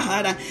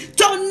God,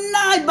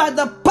 tonight by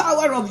the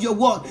power of your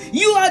word,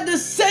 you are the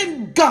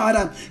same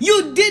God.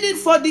 You did it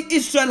for the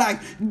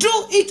Israelites. Do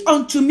it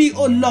unto me,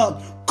 O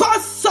Lord.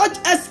 Cause such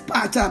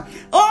expert,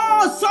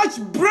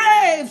 such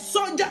brave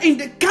soldier in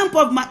the camp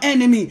of my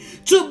enemy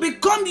to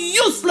become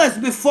useless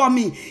before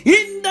me.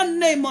 In the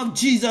name of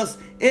Jesus.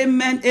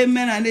 Amen,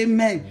 amen, and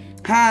amen.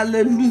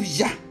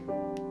 Hallelujah.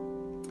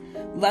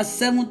 Verse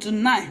 7 to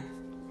 9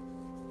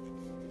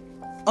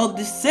 of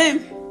the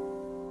same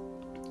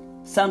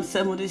Psalm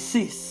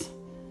 76.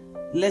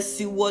 Let's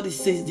see what it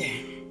says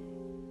there.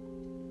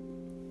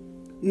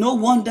 No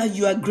wonder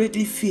you are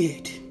greatly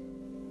feared.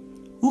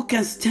 Who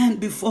can stand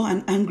before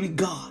an angry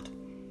God?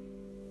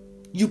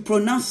 You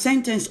pronounce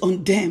sentence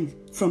on them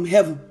from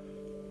heaven.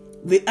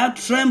 The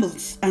earth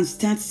trembles and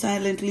stands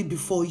silently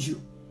before you.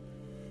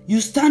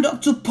 You stand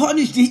up to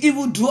punish the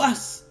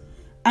evildoers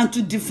and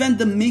to defend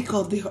the meek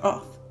of the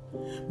earth.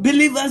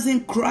 Believers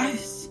in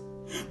Christ,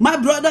 my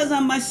brothers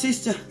and my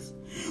sisters,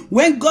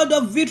 when God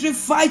of victory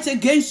fights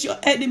against your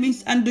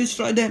enemies and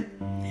destroy them,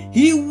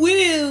 he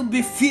will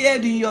be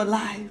feared in your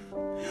life.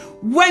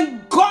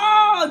 When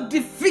God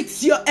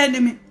defeats your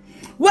enemy,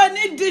 when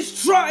he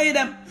destroys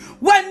them,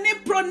 when he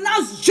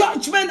pronounces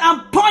judgment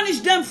and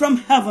punish them from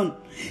heaven,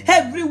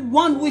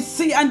 everyone will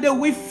see and they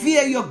will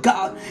fear your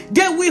God.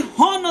 They will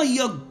honor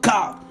your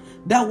God.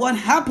 That what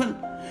happened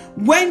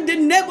when the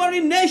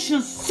neighboring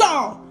nations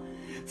saw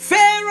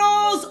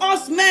Pharaoh's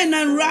horsemen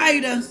and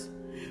riders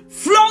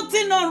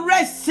floating on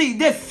Red Sea,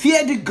 they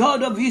feared the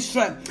God of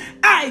Israel.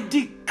 I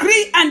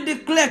decree and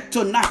declare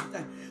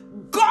tonight,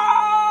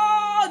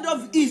 God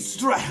of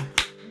Israel,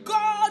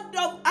 God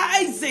of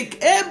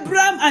Isaac,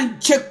 Abraham,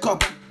 and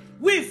Jacob,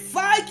 we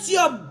fight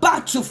your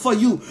battle for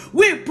you.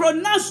 We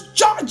pronounce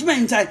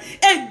judgment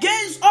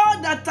against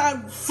all that are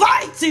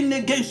fighting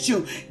against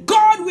you.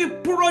 God will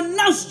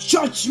pronounce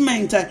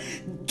judgment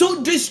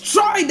to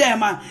destroy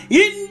them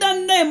in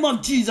the name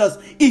of Jesus.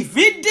 If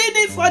he did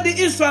it for the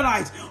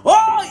Israelites,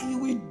 he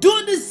will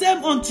do the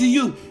same unto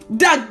you.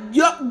 That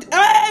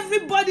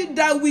everybody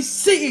that will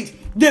see it,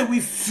 they will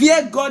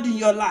fear God in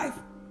your life.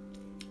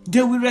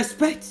 They will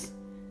respect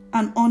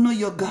and honor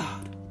your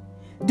God.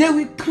 They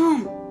will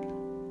come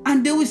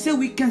and they will say,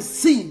 we can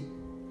see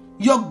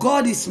your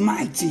God is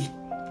mighty.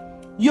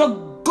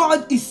 Your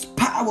God is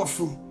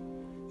powerful.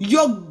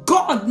 Your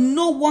God,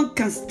 no one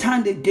can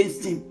stand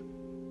against him.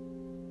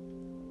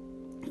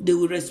 They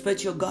will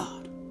respect your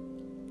God.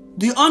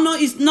 The honor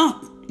is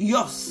not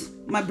yours,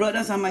 my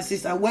brothers and my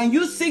sisters. When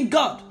you see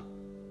God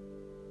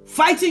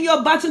fighting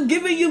your battle,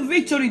 giving you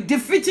victory,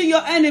 defeating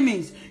your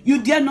enemies,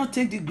 you dare not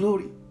take the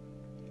glory.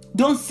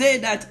 Don't say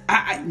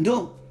that,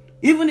 no.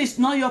 Even it's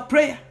not your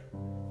prayer.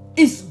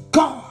 It's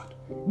God.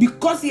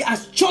 Because he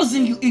has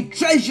chosen you, he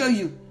treasures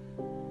you.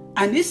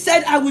 And he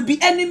said, I will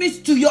be enemies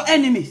to your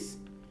enemies.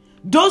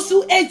 Those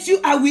who hate you,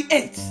 I will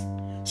hate.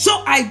 So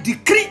I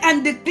decree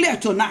and declare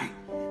tonight,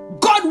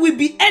 God will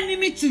be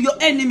enemy to your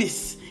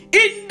enemies.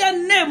 In the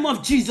name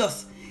of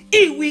Jesus,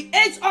 he will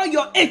hate all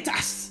your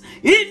haters.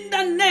 In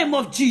the name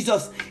of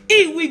Jesus,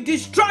 he will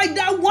destroy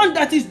that one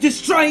that is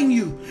destroying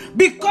you.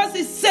 Because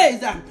it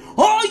says that,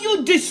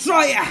 you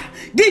destroyer,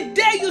 the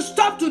day you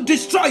stop to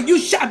destroy, you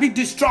shall be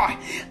destroyed.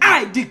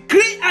 I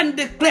decree and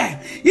declare,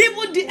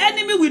 even the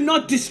enemy will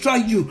not destroy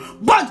you,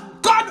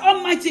 but God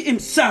Almighty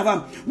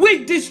himself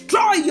will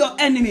destroy your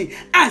enemy,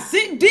 as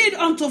he did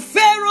unto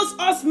Pharaoh's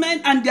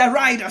horsemen and their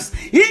riders.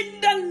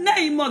 In the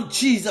name of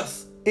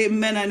Jesus.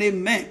 Amen and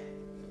amen.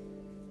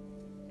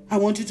 I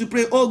want you to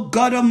pray, oh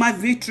God of my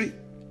victory,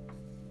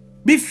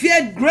 be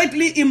feared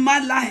greatly in my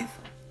life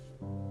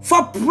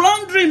for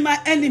plundering my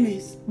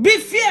enemies. Be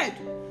feared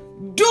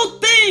do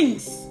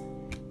things,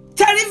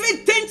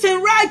 terrific things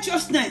in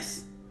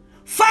righteousness,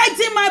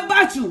 fighting my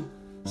battle,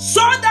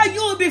 so that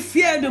you will be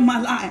feared in my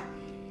life.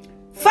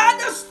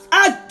 Fathers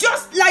are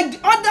just like the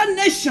other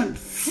nation,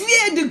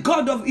 fear the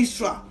God of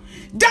Israel.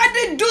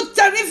 Daddy, do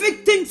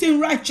terrific things in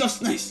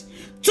righteousness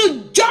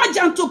to judge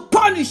and to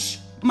punish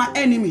my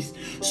enemies,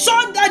 so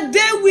that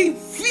they will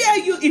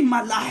fear you in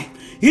my life.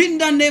 In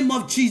the name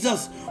of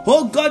Jesus,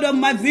 oh God of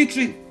my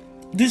victory,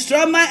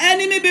 destroy my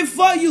enemy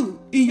before you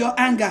in your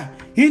anger.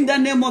 In the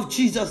name of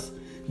Jesus.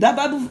 The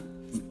Bible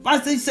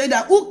passage said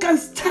that who can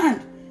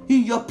stand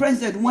in your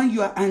presence when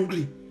you are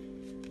angry?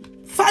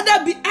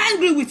 Father, be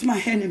angry with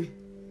my enemy.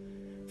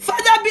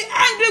 Father, be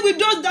angry with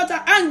those that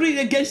are angry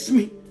against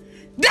me.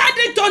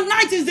 Daddy,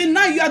 tonight is the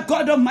night you are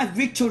God of my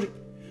victory.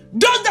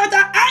 Those that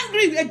are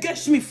angry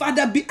against me,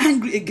 Father, be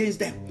angry against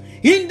them.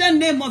 In the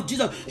name of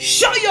Jesus,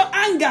 show your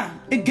anger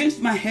against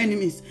my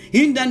enemies.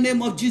 In the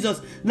name of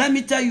Jesus, let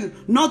me tell you,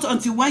 not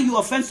until when you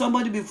offend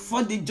somebody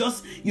before they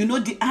just,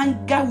 the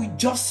anger will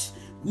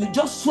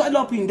just swell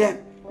up in them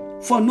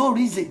for no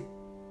reason.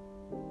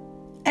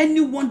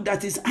 Anyone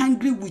that is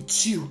angry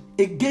with you,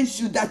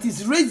 against you, that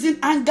is raising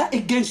anger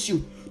against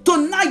you,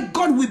 tonight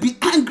God will be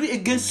angry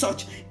against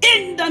such.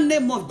 In the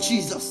name of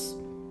Jesus.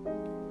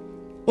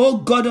 Oh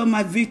God of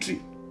my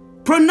victory,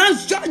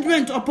 pronounce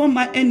judgment upon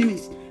my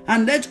enemies,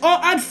 and let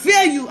all earth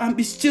fear you and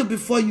be still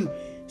before you.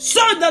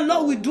 So the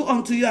Lord will do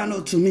unto you and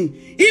unto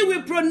me. He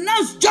will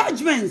pronounce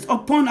judgments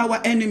upon our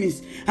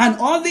enemies, and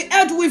all the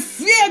earth will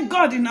fear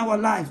God in our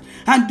lives,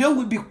 and they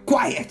will be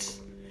quiet.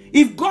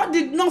 If God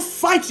did not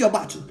fight your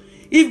battle,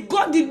 if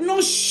God did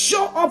not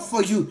show up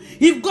for you,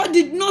 if God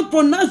did not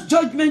pronounce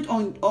judgment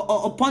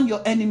upon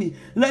your enemy,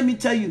 let me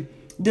tell you,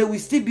 they will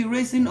still be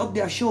raising up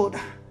their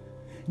shoulder.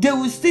 They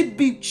will still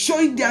be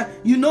showing their,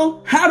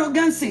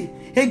 arrogancy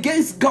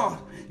against God.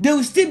 They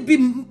will still be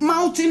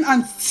mouthing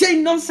and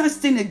saying nonsense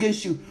thing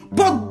against you.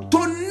 But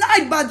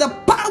tonight, by the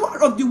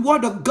power of the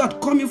word of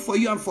God coming for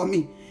you and for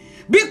me,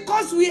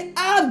 because we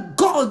have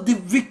God the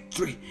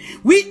victory,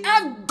 we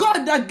have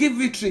God that gives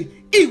victory,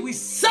 He will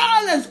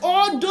silence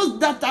all those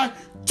that are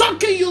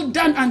talking you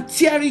down and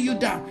tearing you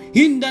down.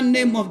 In the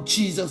name of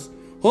Jesus.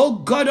 Oh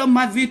God of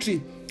my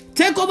victory,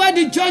 take over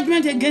the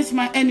judgment against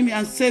my enemy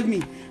and save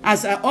me,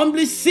 as I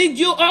humbly seek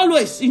you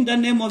always in the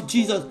name of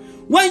Jesus.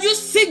 When you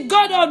seek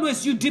God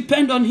always, you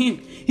depend on Him.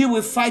 He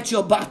will fight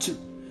your battle.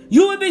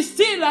 You will be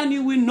still and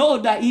you will know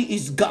that He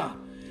is God.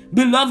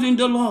 Beloved in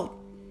the Lord,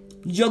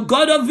 your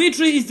God of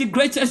victory is the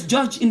greatest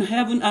judge in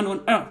heaven and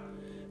on earth.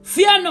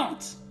 Fear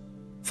not,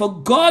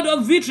 for God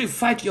of victory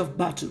fight your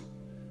battle.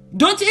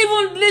 Don't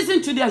even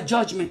listen to their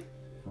judgment.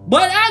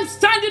 But I'm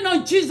standing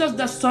on Jesus,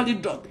 the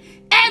solid rock.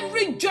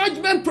 Every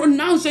judgment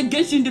pronounced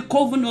against you in the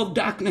coven of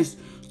darkness,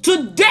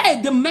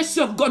 today the mercy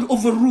of God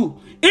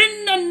overrule.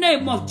 In the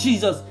name of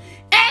Jesus.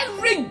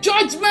 Every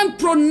judgment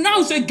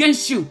pronounced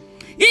against you,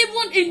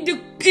 even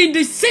in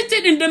the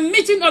sitting in the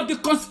meeting of the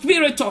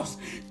conspirators,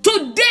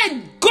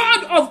 today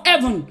God of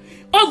heaven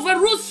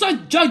overrules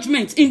such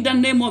judgments in the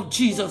name of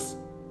Jesus.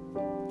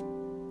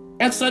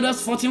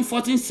 Exodus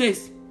 14:14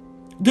 says,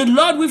 the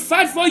Lord will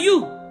fight for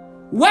you,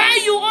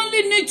 while you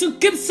only need to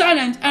keep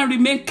silent and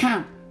remain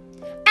calm.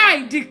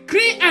 I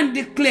decree and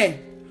declare,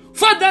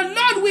 for the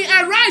Lord will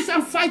arise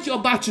and fight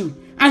your battle,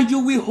 and you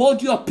will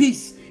hold your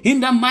peace in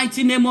the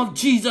mighty name of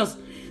Jesus.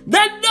 The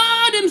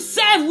Lord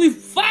Himself will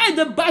fight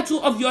the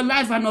battle of your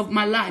life and of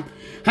my life,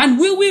 and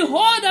we will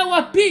hold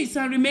our peace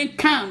and remain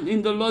calm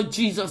in the Lord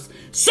Jesus.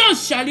 So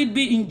shall it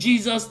be in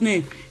Jesus'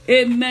 name.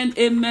 Amen,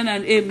 amen,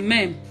 and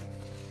amen.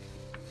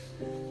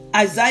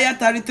 Isaiah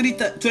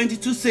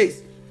 33:22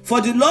 says,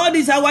 for the Lord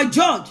is our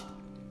judge,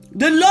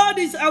 the Lord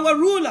is our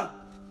ruler,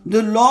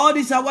 the Lord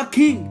is our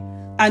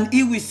king, and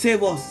He will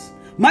save us.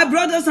 My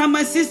brothers and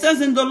my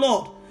sisters in the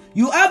Lord,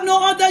 you have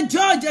no other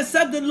judge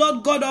except the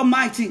Lord God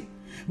Almighty,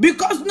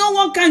 because no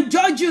one can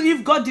judge you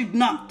if God did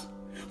not.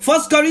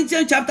 1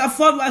 Corinthians chapter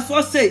 4 verse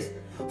 4 says,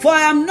 for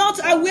I am not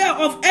aware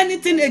of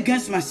anything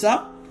against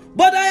myself,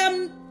 but I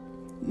am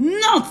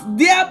not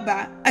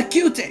thereby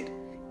acquitted.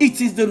 It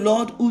is the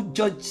Lord who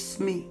judges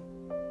me.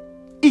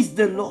 It's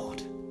the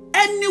Lord.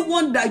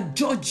 Anyone that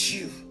judges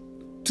you,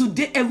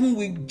 today heaven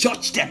will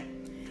judge them.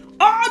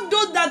 All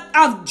those that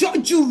have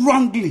judged you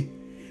wrongly,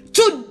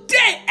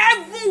 today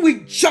heaven will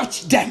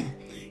judge them.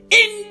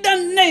 In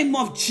the name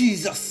of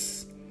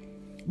Jesus.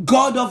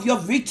 God of your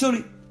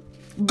victory,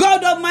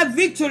 God of my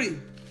victory,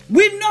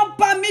 will not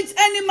permit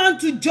any man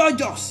to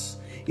judge us.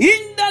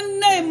 In the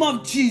name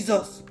of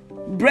Jesus.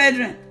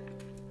 Brethren,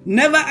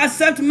 never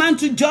accept man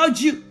to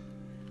judge you,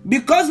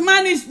 because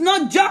man is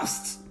not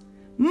just.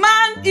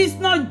 Man is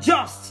not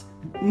just.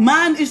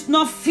 Man is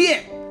not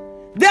fair.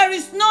 There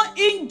is no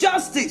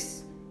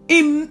injustice.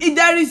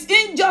 There is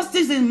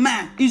injustice in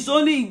man. It's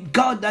only in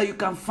God that you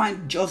can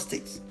find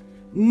justice.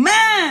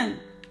 Man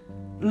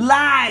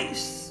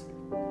lies.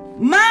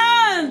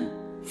 Man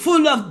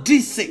full of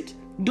deceit.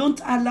 Don't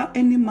allow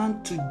any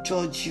man to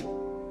judge you.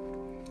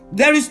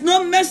 There is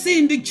no mercy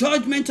in the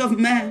judgment of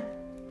man.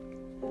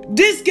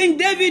 This King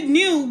David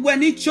knew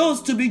when he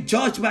chose to be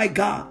judged by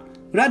God,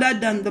 rather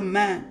than the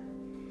man.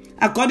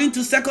 According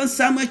to 2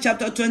 Samuel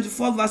chapter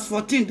 24 verse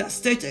 14, that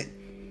stated,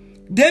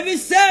 David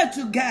said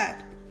to God,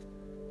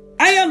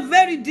 I am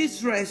very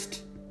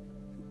distressed.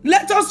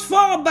 Let us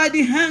fall by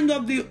the hand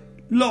of the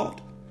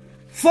Lord,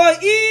 for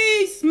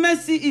his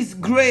mercy is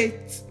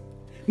great.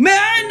 May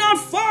I not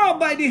fall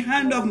by the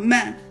hand of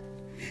man.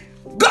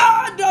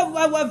 God of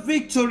our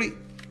victory,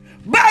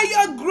 by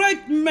your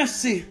great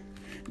mercy,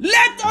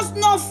 let us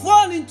not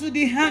fall into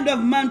the hand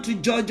of man to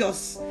judge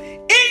us.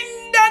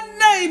 In the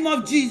name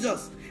of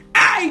Jesus,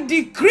 I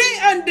decree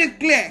and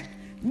declare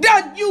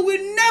that you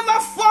will never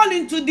fall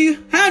into the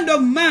hand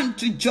of man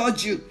to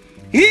judge you.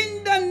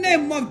 In the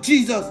name of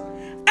Jesus,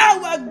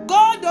 our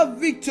God of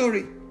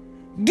victory,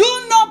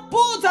 do not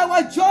put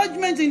our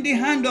judgment in the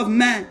hand of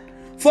man,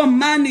 for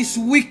man is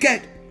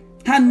wicked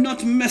and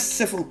not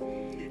merciful.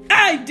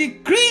 I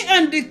decree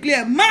and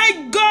declare,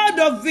 my God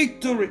of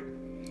victory,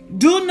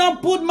 do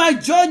not put my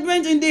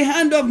judgment in the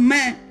hand of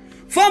man,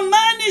 for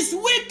man is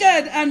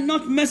wicked and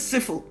not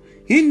merciful.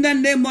 In the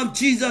name of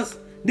Jesus,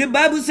 the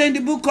Bible says in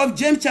the book of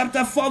James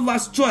chapter 4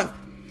 verse 12,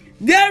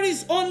 there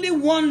is only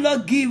one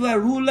lawgiver,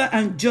 ruler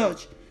and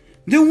judge,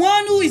 the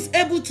one who is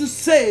able to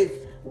save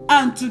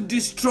and to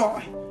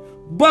destroy.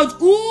 But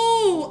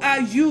who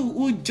are you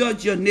who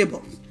judge your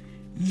neighbors?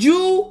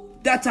 You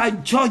that are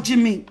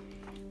judging me,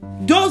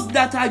 those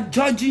that are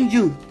judging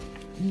you,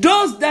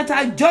 those that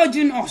are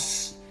judging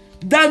us,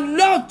 the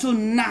Lord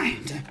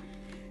tonight,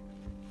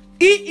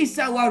 He is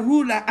our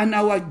ruler and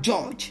our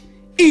judge.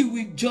 He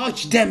will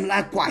judge them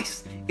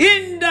likewise.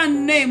 In the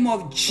name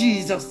of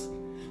Jesus,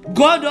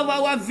 God of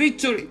our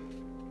victory,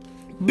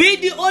 be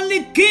the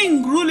only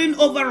king ruling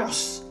over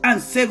us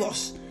and save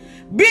us.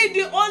 Be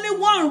the only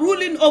one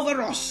ruling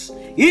over us.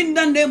 In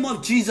the name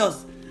of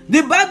Jesus.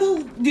 The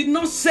Bible did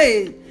not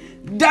say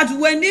that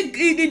when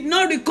he did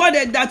not record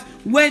it, that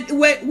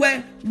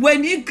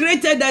when he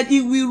created that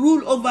he will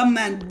rule over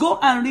man. Go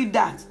and read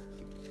that.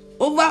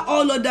 Over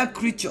all other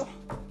creatures.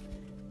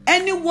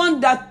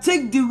 Anyone that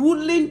take the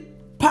ruling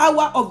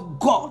power of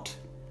God.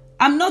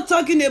 I'm not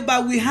talking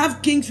about we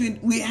have kings,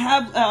 we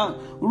have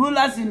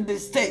rulers in the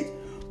state.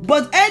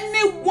 But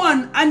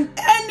anyone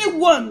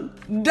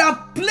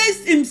that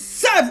placed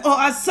himself or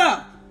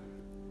herself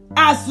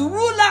as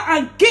ruler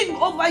and king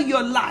over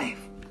your life,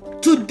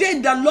 today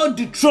the Lord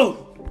dethrone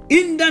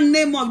in the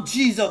name of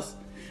Jesus.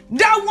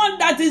 That one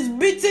that is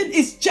beating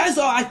his chest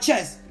or her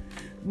chest,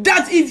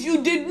 that if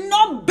you did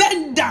not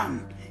bend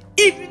down,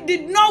 if you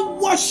did not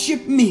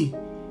worship me,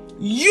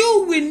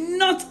 you will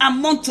not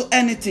amount to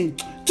anything.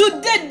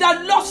 Today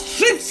the Lord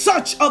strips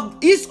such of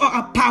his or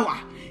her power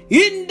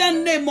in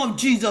the name of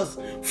Jesus.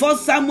 1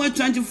 Samuel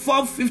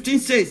 24:15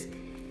 says,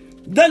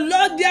 the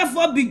Lord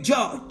therefore be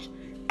judge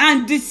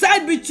and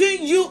decide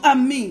between you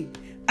and me,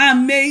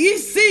 and may he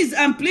cease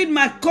and plead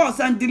my cause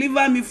and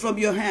deliver me from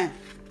your hand.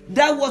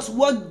 That was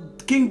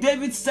what King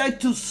David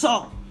said to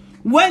Saul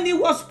when he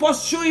was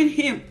pursuing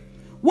him,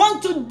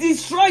 want to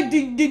destroy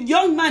the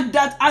young man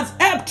that has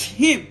helped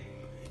him,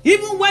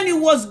 even when he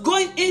was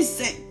going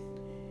insane.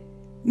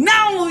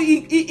 Now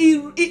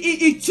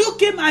he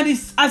took him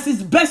as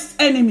his best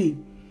enemy,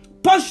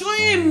 pursuing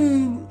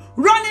him,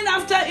 running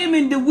after him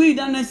in the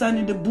wilderness and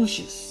in the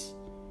bushes.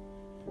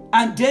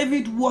 And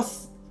David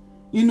was,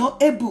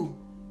 able.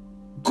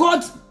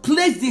 God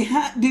placed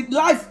the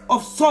life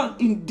of Saul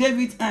in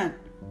David's hand.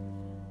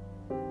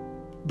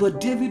 But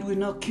David will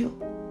not kill.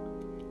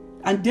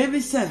 And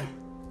David said,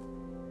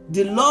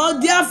 the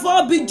Lord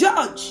therefore be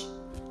judge.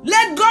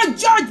 Let God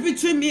judge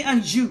between me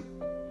and you.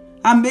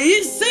 And may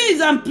he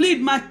cease and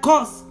plead my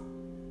cause.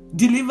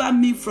 Deliver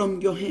me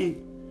from your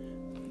hand.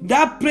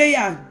 That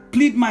prayer,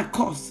 plead my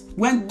cause.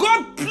 When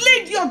God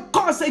plead your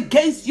cause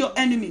against your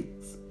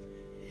enemies,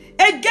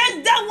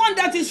 against that one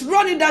that is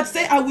running, that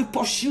say, I will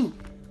pursue.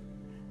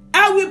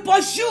 I will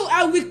pursue,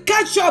 I will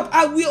catch up,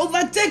 I will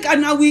overtake,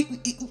 and I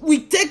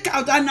will take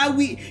out, and I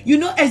will,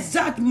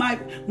 exact my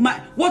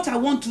what I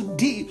want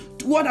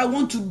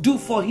to do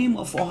for him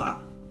or for her.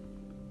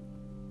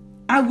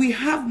 I will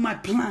have my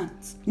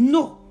plans.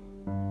 No,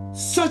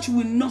 such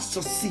will not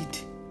succeed,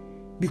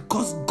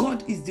 because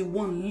God is the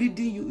one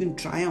leading you in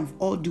triumph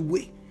all the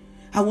way.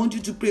 I want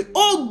you to pray,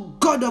 oh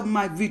God of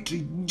my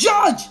victory,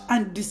 judge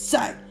and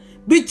decide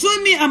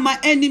between me and my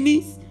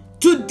enemies.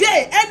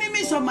 Today,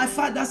 enemies of my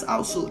father's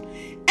household,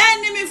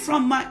 enemy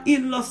from my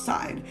in-law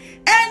side,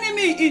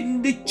 enemy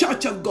in the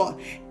church of God,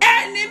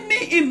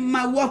 enemy in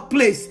my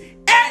workplace,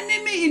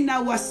 enemy in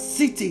our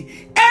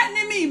city,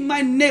 enemy in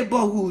my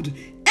neighborhood,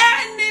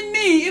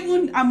 enemy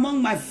even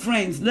among my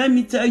friends. Let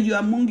me tell you,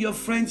 among your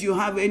friends, you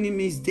have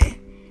enemies there.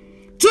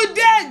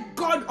 Today,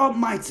 God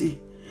Almighty,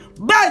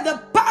 by the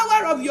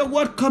power of your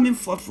word coming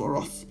forth for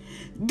us,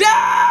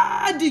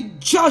 Daddy,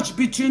 judge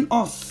between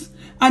us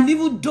and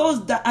even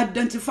those that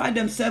identify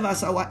themselves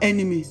as our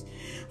enemies.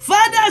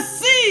 Father,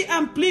 see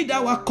and plead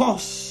our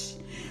cause.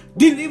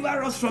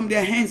 Deliver us from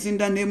their hands in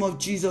the name of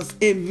Jesus.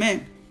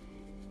 Amen.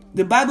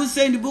 The Bible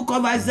says in the book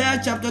of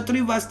Isaiah chapter 3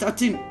 verse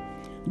 13,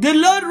 the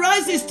Lord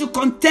rises to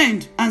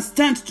contend and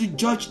stands to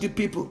judge the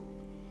people.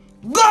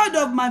 God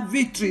of my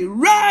victory,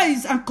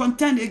 rise and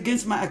contend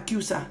against my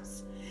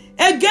accusers,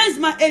 against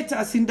my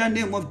haters in the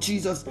name of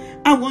Jesus.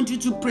 I want you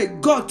to pray,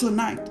 God,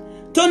 tonight.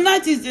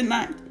 Tonight is the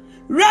night.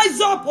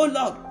 Rise up, O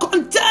Lord,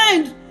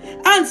 contend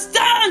and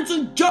stand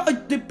to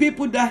judge the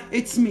people that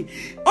hate me.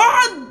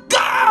 Oh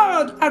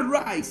God,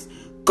 arise.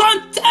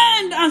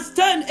 Contend and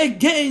stand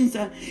against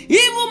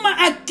even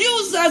my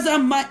accusers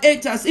and my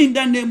haters in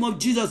the name of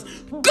Jesus.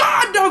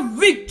 God of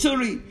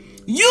victory,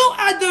 you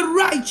are the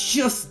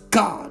righteous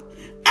God.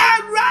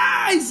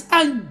 Arise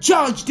and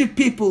judge the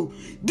people,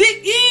 the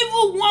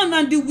evil one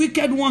and the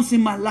wicked ones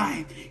in my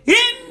life.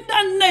 In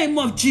the name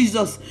of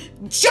Jesus,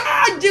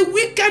 judge the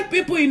wicked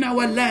people in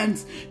our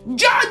lands.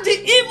 Judge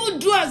the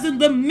evildoers in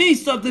the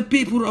midst of the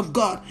people of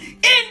God.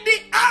 In the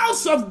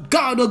house of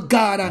God, oh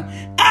God,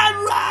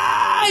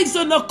 arise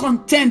and not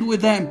contend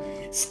with them.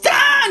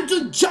 Stand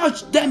to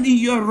judge them in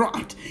your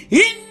wrath.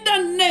 In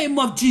the name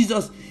of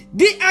Jesus,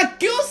 the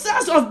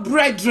accusers of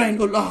brethren,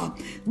 oh Lord,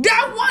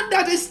 that one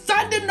that is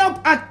standing up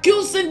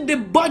accusing the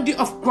body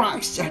of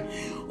Christ.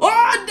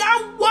 Oh,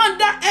 that one,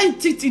 that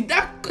entity,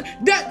 that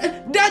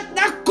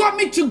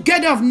coming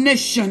together of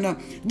nation,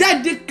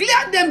 that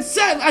declare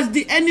themselves as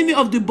the enemy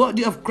of the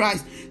body of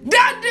Christ.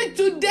 Daddy,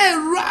 today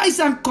rise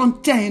and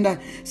contend.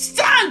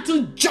 Stand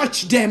to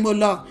judge them, O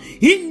Lord.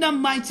 In the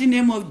mighty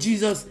name of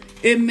Jesus.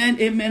 Amen,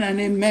 amen, and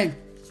amen.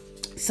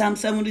 Psalm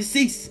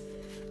 76,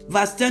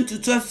 verse 10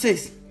 to 12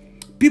 says,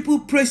 people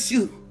praise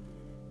you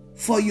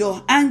for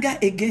your anger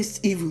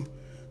against evil.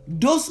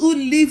 Those who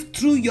live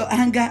through your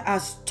anger are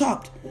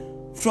stopped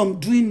from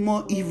doing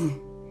more evil.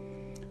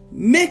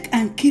 Make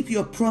and keep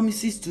your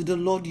promises to the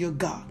Lord your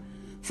God.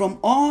 From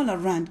all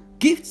around,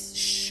 gifts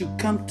should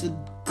come to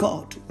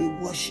God we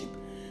worship.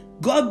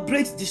 God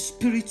breaks the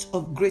spirits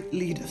of great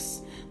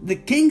leaders. The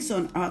kings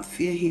on earth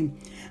fear him.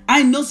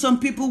 I know some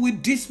people will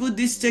dispute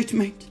this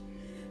statement,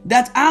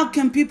 that how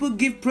can people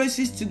give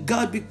praises to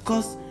God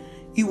because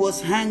he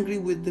was angry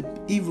with the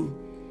evil.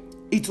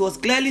 It was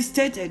clearly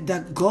stated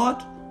that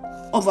God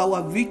of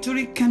our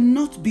victory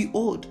cannot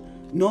behold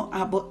nor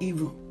harbor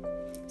evil.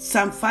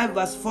 Psalm 5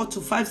 verse 4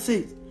 to 5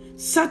 says,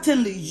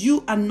 certainly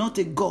you are not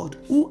a God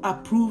who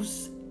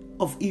approves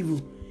of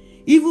evil.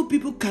 Evil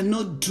people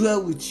cannot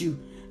dwell with you.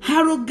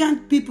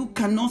 Arrogant people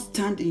cannot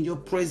stand in your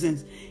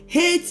presence.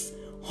 Hates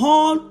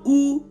all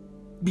who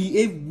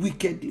behave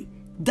wickedly.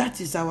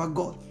 That is our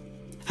God.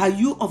 Are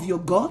you of your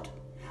God?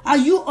 Are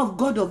you of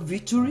God of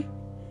victory?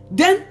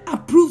 Then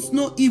approves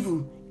no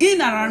evil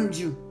in around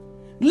you.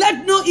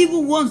 Let no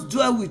evil ones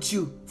dwell with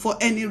you for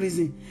any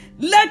reason.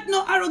 Let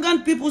no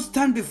arrogant people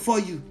stand before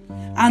you,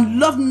 and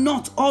love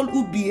not all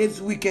who behave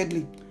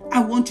wickedly.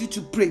 I want you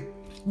to pray.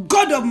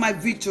 God of my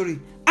victory,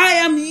 I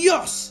am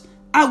yours.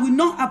 I will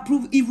not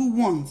approve evil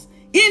ones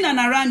in and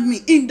around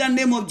me in the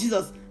name of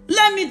Jesus.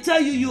 Let me tell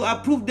you, you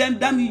approve them,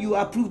 that means you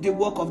approve the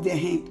work of their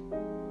hand.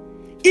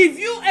 If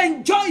you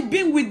enjoy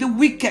being with the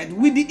wicked,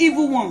 with the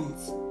evil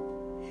ones,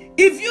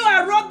 if you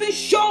are rubbing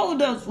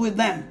shoulders with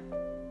them,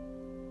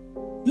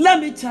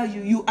 let me tell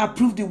you, you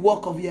approve the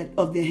work of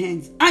their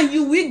hands, and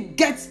you will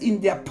get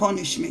in their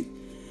punishment.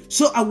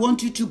 So I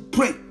want you to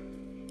pray.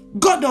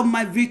 God of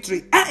my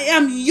victory, I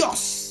am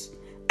yours.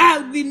 I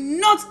will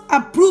not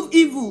approve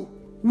evil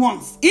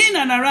ones in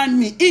and around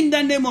me in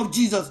the name of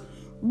Jesus.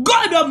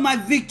 God of my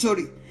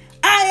victory,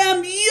 I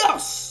am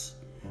yours.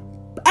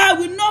 I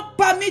will not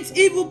permit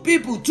evil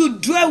people to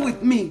dwell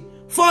with me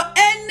for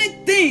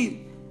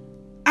anything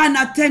and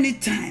at any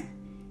time.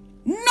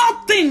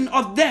 Nothing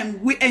of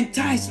them will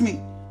entice me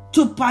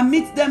to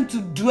permit them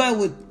to dwell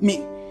with me,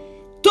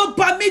 to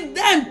permit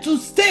them to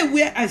stay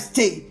where I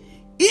stay.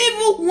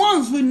 Evil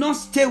ones will not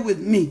stay with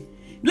me.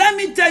 Let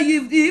me tell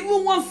you, if the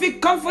evil one feel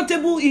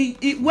comfortable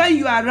when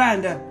you are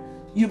around,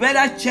 you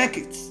better check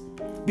it.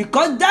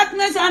 Because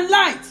darkness and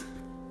light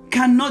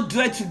cannot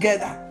dwell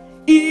together.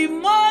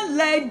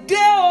 Ìmọ́lẹ̀ dé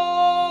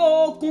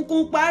o,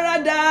 òkùnkùn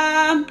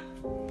paradà.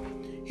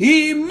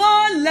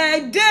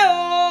 Ìmọ́lẹ̀ dé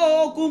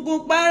o,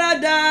 òkùnkùn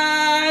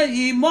paradà.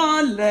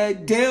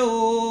 Ìmọ́lẹ̀ dé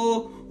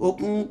o,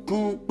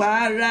 òkùnkùn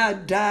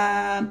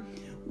paradà.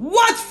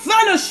 What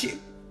fellowship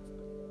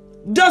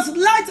does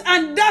light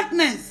and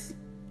darkness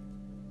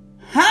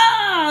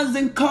has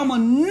in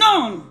common?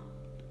 None.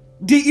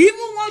 The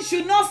evil one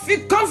should not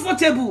feel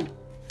comfortable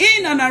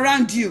in and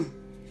around you.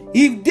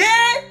 If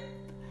they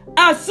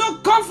are so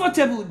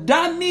comfortable,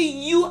 that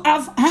means you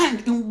have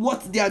hand in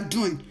what they are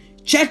doing.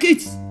 Check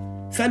it,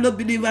 fellow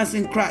believers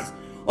in Christ.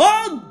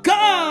 Oh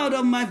God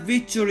of my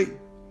victory,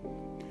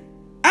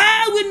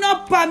 I will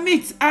not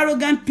permit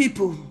arrogant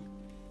people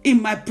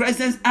in my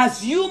presence,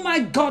 as you, my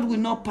God, will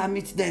not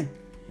permit them.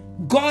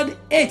 God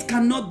hate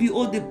cannot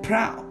behold the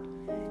proud,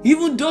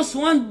 even those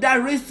ones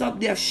that raise up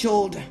their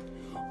shoulder.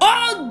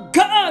 Oh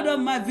God of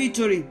my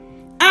victory,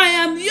 I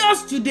am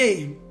yours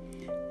today.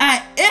 I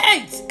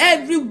hate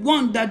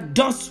everyone that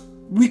does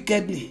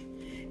wickedly.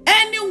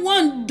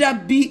 Anyone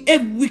that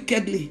behave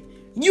wickedly,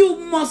 you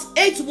must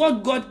hate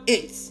what God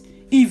hates.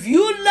 If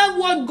you love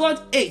what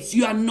God hates,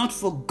 you are not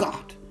for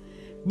God.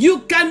 You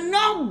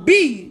cannot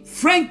be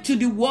friend to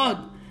the world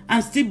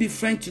and still be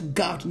friend to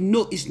God?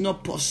 No, it's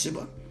not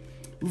possible.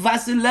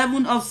 Verse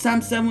 11 of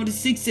Psalm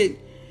 76 says,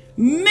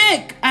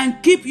 make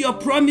and keep your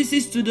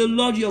promises to the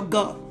Lord your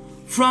God.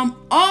 From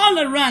all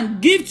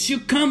around, gifts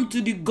should come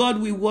to the God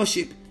we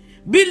worship.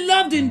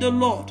 Beloved in the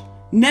Lord,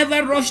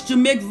 never rush to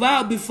make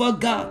vow before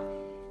God.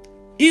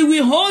 He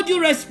will hold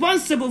you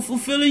responsible for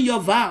fulfilling your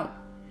vow.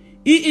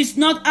 He is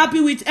not happy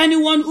with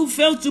anyone who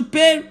fails to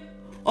pay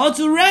or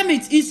to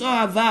remit his or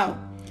her vow.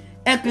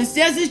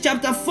 Ecclesiastes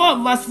chapter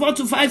 4 verse 4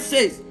 to 5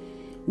 says,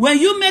 when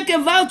you make a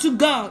vow to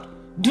God,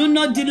 do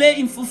not delay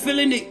in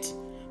fulfilling it,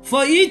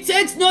 for he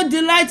takes no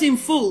delight in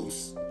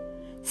fools.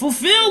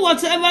 Fulfill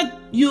whatever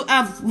you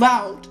have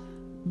vowed.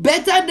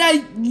 Better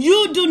that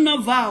you do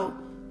not vow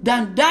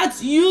than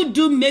that you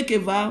do make a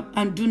vow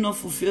and do not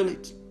fulfill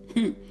it.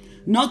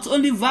 Not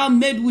only vow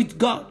made with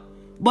God,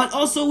 but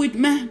also with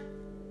man.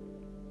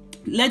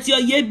 Let your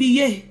yea be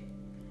yea.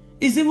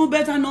 It's even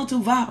better not to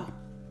vow.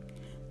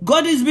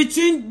 God is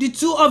between the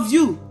two of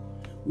you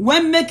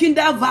when making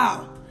that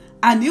vow,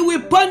 and he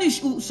will punish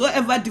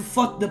whosoever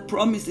default the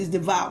promise is the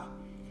vow.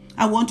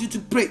 I want you to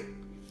pray.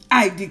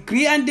 I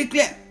decree and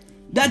declare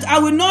that I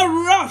will not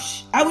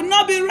rush. I will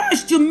not be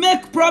rushed to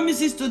make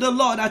promises to the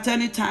Lord at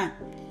any time.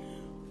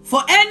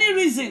 For any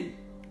reason,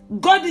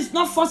 God is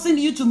not forcing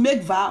you to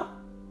make vow.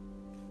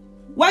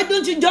 Why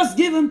don't you just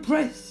give him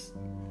praise?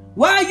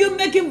 Why are you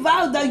making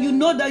vows that you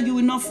know that you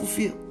will not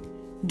fulfill?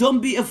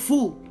 Don't be a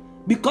fool,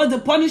 because the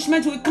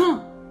punishment will come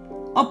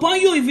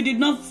upon you if you did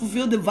not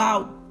fulfill the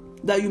vow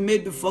that you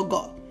made before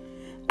God.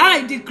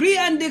 I decree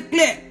and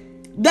declare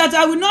that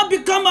I will not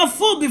become a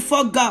fool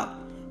before God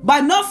by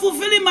not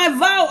fulfilling my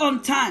vow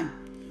on time.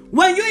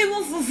 When you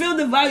even fulfill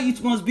the vow,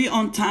 it must be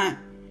on time.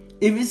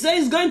 If it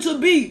says it's going to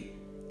be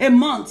a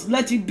month,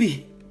 let it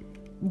be.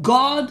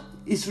 God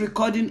is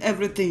recording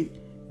everything.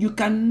 You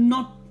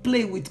cannot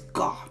play with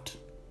God.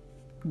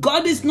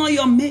 God is not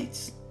your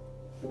mate.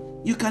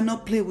 You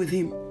cannot play with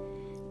him.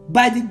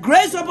 By the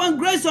grace upon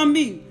grace on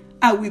me,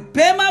 I will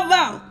pay my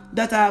vow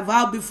that I have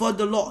vowed before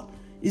the Lord.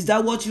 Is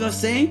that what you are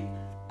saying?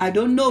 I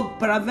don't know.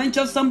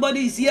 Peradventure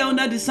somebody is here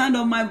under the sound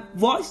of my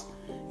voice.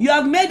 You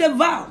have made a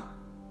vow.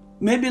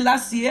 Maybe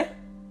last year,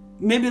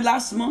 maybe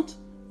last month,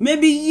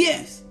 maybe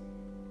years.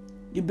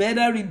 You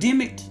better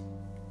redeem it.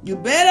 You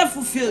better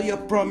fulfill your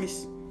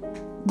promise.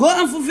 Go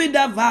and fulfill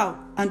that vow,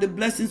 and the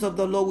blessings of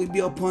the Lord will be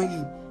upon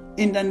you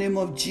in the name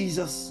of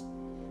Jesus.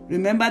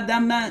 Remember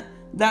that man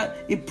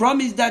that he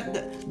promised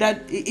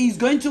that he's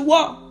going to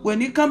walk.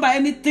 When he come by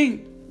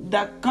anything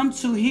that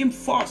comes to him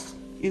first,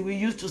 he will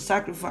use to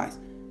sacrifice.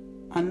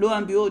 And lo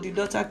and behold, the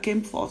daughter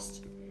came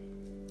first,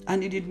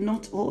 and he did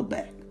not hold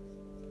back.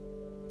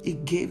 He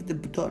gave the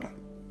daughter.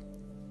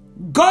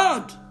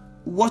 God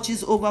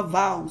watches over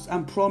vows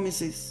and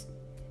promises.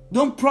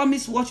 Don't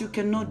promise what you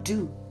cannot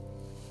do.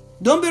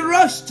 Don't be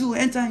rushed to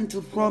enter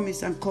into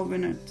promise and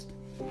covenant.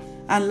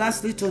 And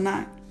lastly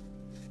tonight,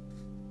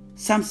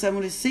 Psalm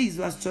 76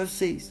 verse 12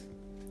 says,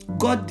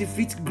 God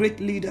defeats great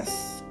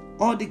leaders.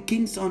 All the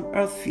kings on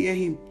earth fear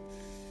him.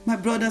 My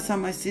brothers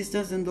and my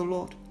sisters in the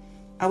Lord,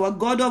 our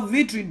God of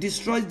victory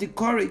destroys the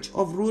courage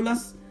of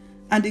rulers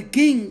and the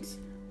kings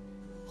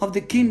of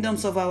the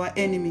kingdoms of our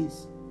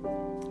enemies.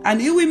 And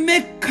he will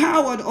make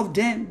coward of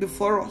them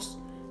before us,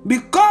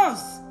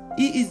 because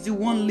he is the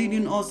one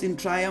leading us in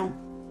triumph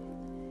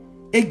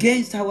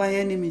against our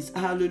enemies.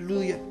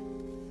 Hallelujah.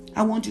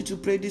 I want you to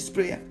pray this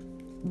prayer.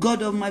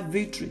 God of my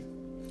victory,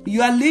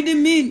 you are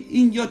leading me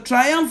in your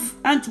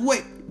triumphant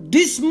way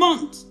this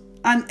month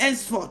and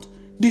henceforth.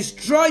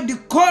 Destroy the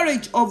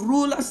courage of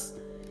rulers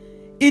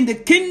in the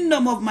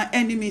kingdom of my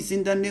enemies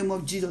in the name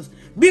of Jesus.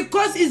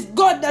 Because it's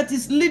God that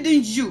is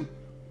leading you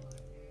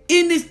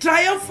in his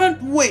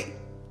triumphant way.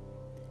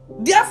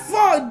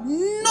 Therefore,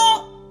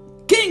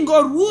 no king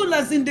or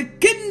rulers in the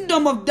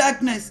kingdom of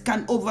darkness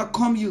can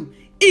overcome you.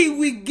 He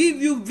will give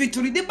you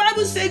victory. The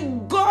Bible says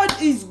God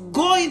is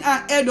going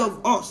ahead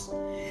of us,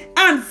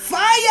 and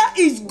fire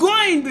is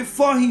going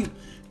before him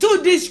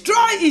to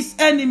destroy his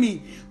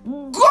enemy.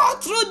 Go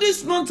through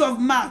this month of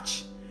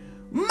March.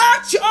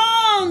 March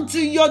on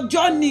to your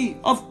journey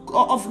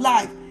of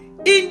life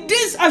in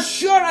this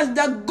assurance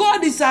that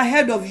God is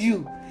ahead of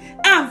you,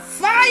 and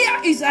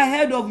fire is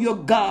ahead of your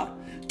God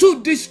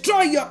to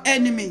destroy your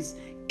enemies.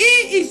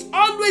 He is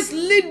always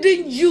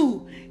leading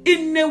you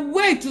in a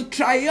way to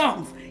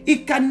triumph. He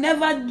can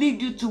never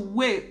lead you to a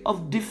way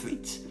of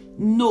defeat.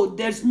 No,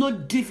 there's no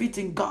defeat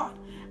in God.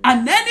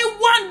 And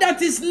anyone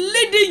that is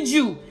leading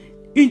you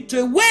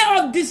into a way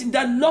of this,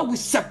 the Lord will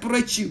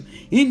separate you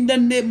in the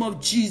name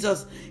of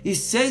Jesus. He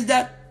says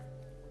that,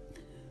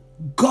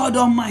 God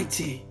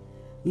Almighty,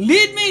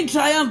 lead me in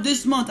triumph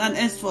this month and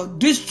henceforth.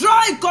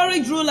 Destroy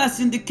courage rulers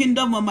in the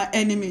kingdom of my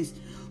enemies.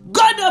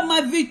 God of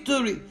my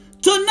victory,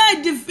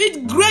 tonight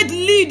defeat great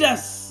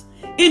leaders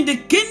in the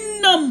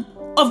kingdom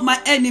of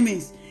my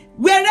enemies.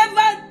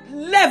 Wherever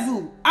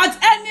level, at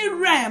any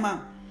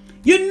realm,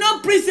 you know,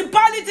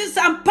 principalities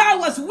and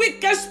powers,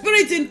 wicked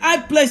spirits in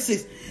high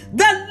places.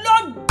 The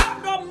Lord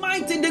God Almighty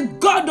Almighty, the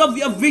God of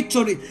your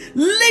victory,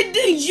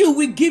 leading you,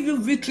 will give you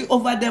victory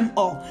over them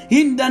all.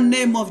 In the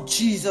name of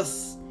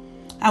Jesus,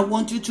 I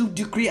want you to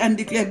decree and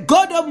declare,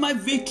 God of my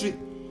victory,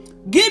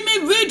 give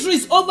me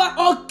victories over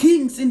all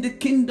kings in the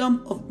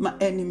kingdom of my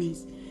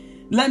enemies.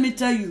 Let me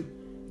tell you,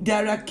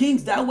 there are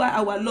kings. That's why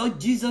our Lord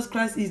Jesus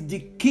Christ is the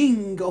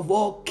King of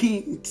all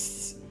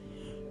kings.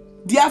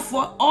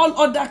 Therefore, all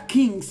other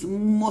kings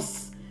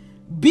must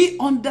be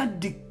under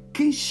the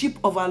kingship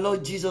of our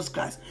Lord Jesus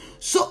Christ.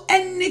 So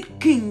any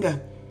king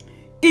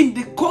in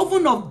the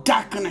coven of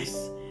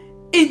darkness,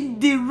 in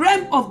the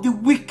realm of the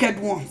wicked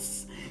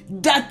ones,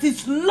 that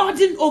is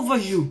lording over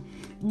you,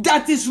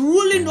 that is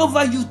ruling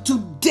over you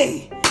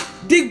today,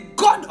 the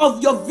God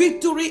of your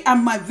victory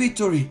and my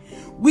victory,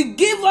 will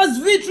give us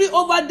victory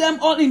over them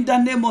all in the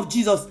name of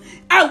Jesus.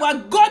 Our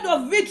God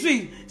of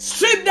victory,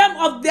 strip them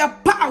of their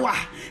power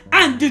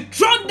and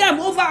dethrone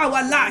them over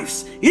our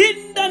lives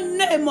in the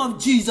name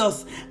of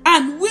Jesus.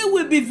 And we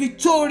will be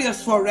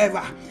victorious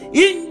forever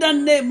in the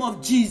name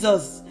of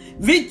Jesus.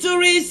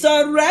 Victory is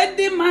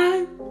already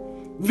mine.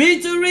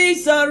 Victory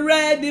is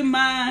already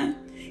mine.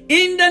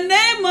 In the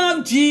name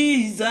of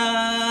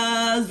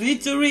Jesus,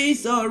 victory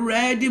is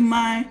already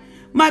mine.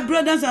 My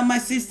brothers and my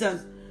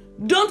sisters,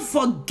 don't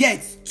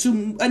forget to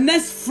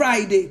next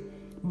Friday,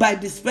 by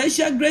the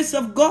special grace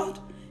of God,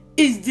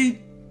 is the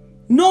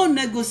no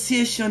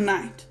negotiation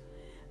night.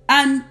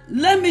 And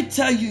let me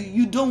tell you,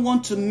 you don't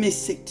want to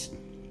miss it.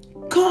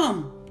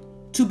 Come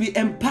to be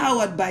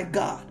empowered by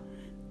God.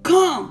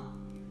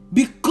 Come,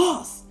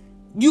 because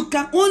you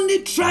can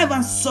only thrive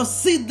and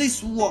succeed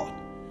this world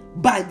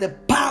by the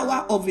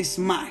power of his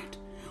mind.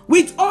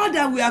 With all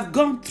that we have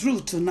gone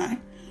through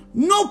tonight,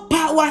 no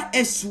power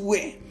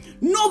elsewhere,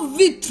 no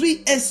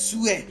victory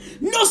elsewhere,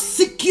 no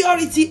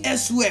security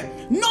elsewhere,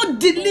 no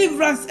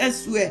deliverance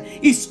elsewhere.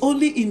 It's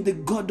only in the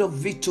God of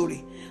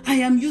victory. I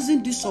am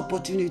using this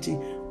opportunity.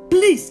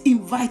 Please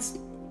invite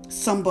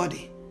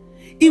somebody.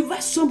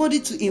 Invite somebody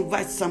to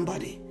invite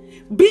somebody.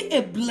 Be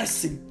a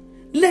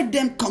blessing. Let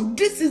them come.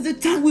 This is the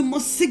time we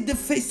must seek the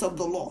face of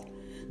the Lord.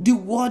 The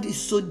world is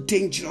so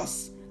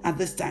dangerous at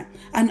this time.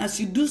 And as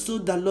you do so,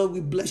 the Lord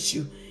will bless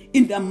you.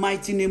 In the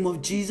mighty name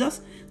of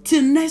Jesus.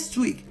 Till next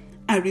week,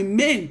 I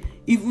remain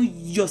even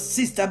your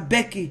sister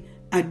Becky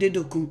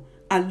Adedokun.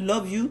 I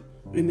love you.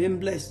 Remain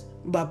blessed.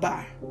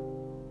 Bye-bye.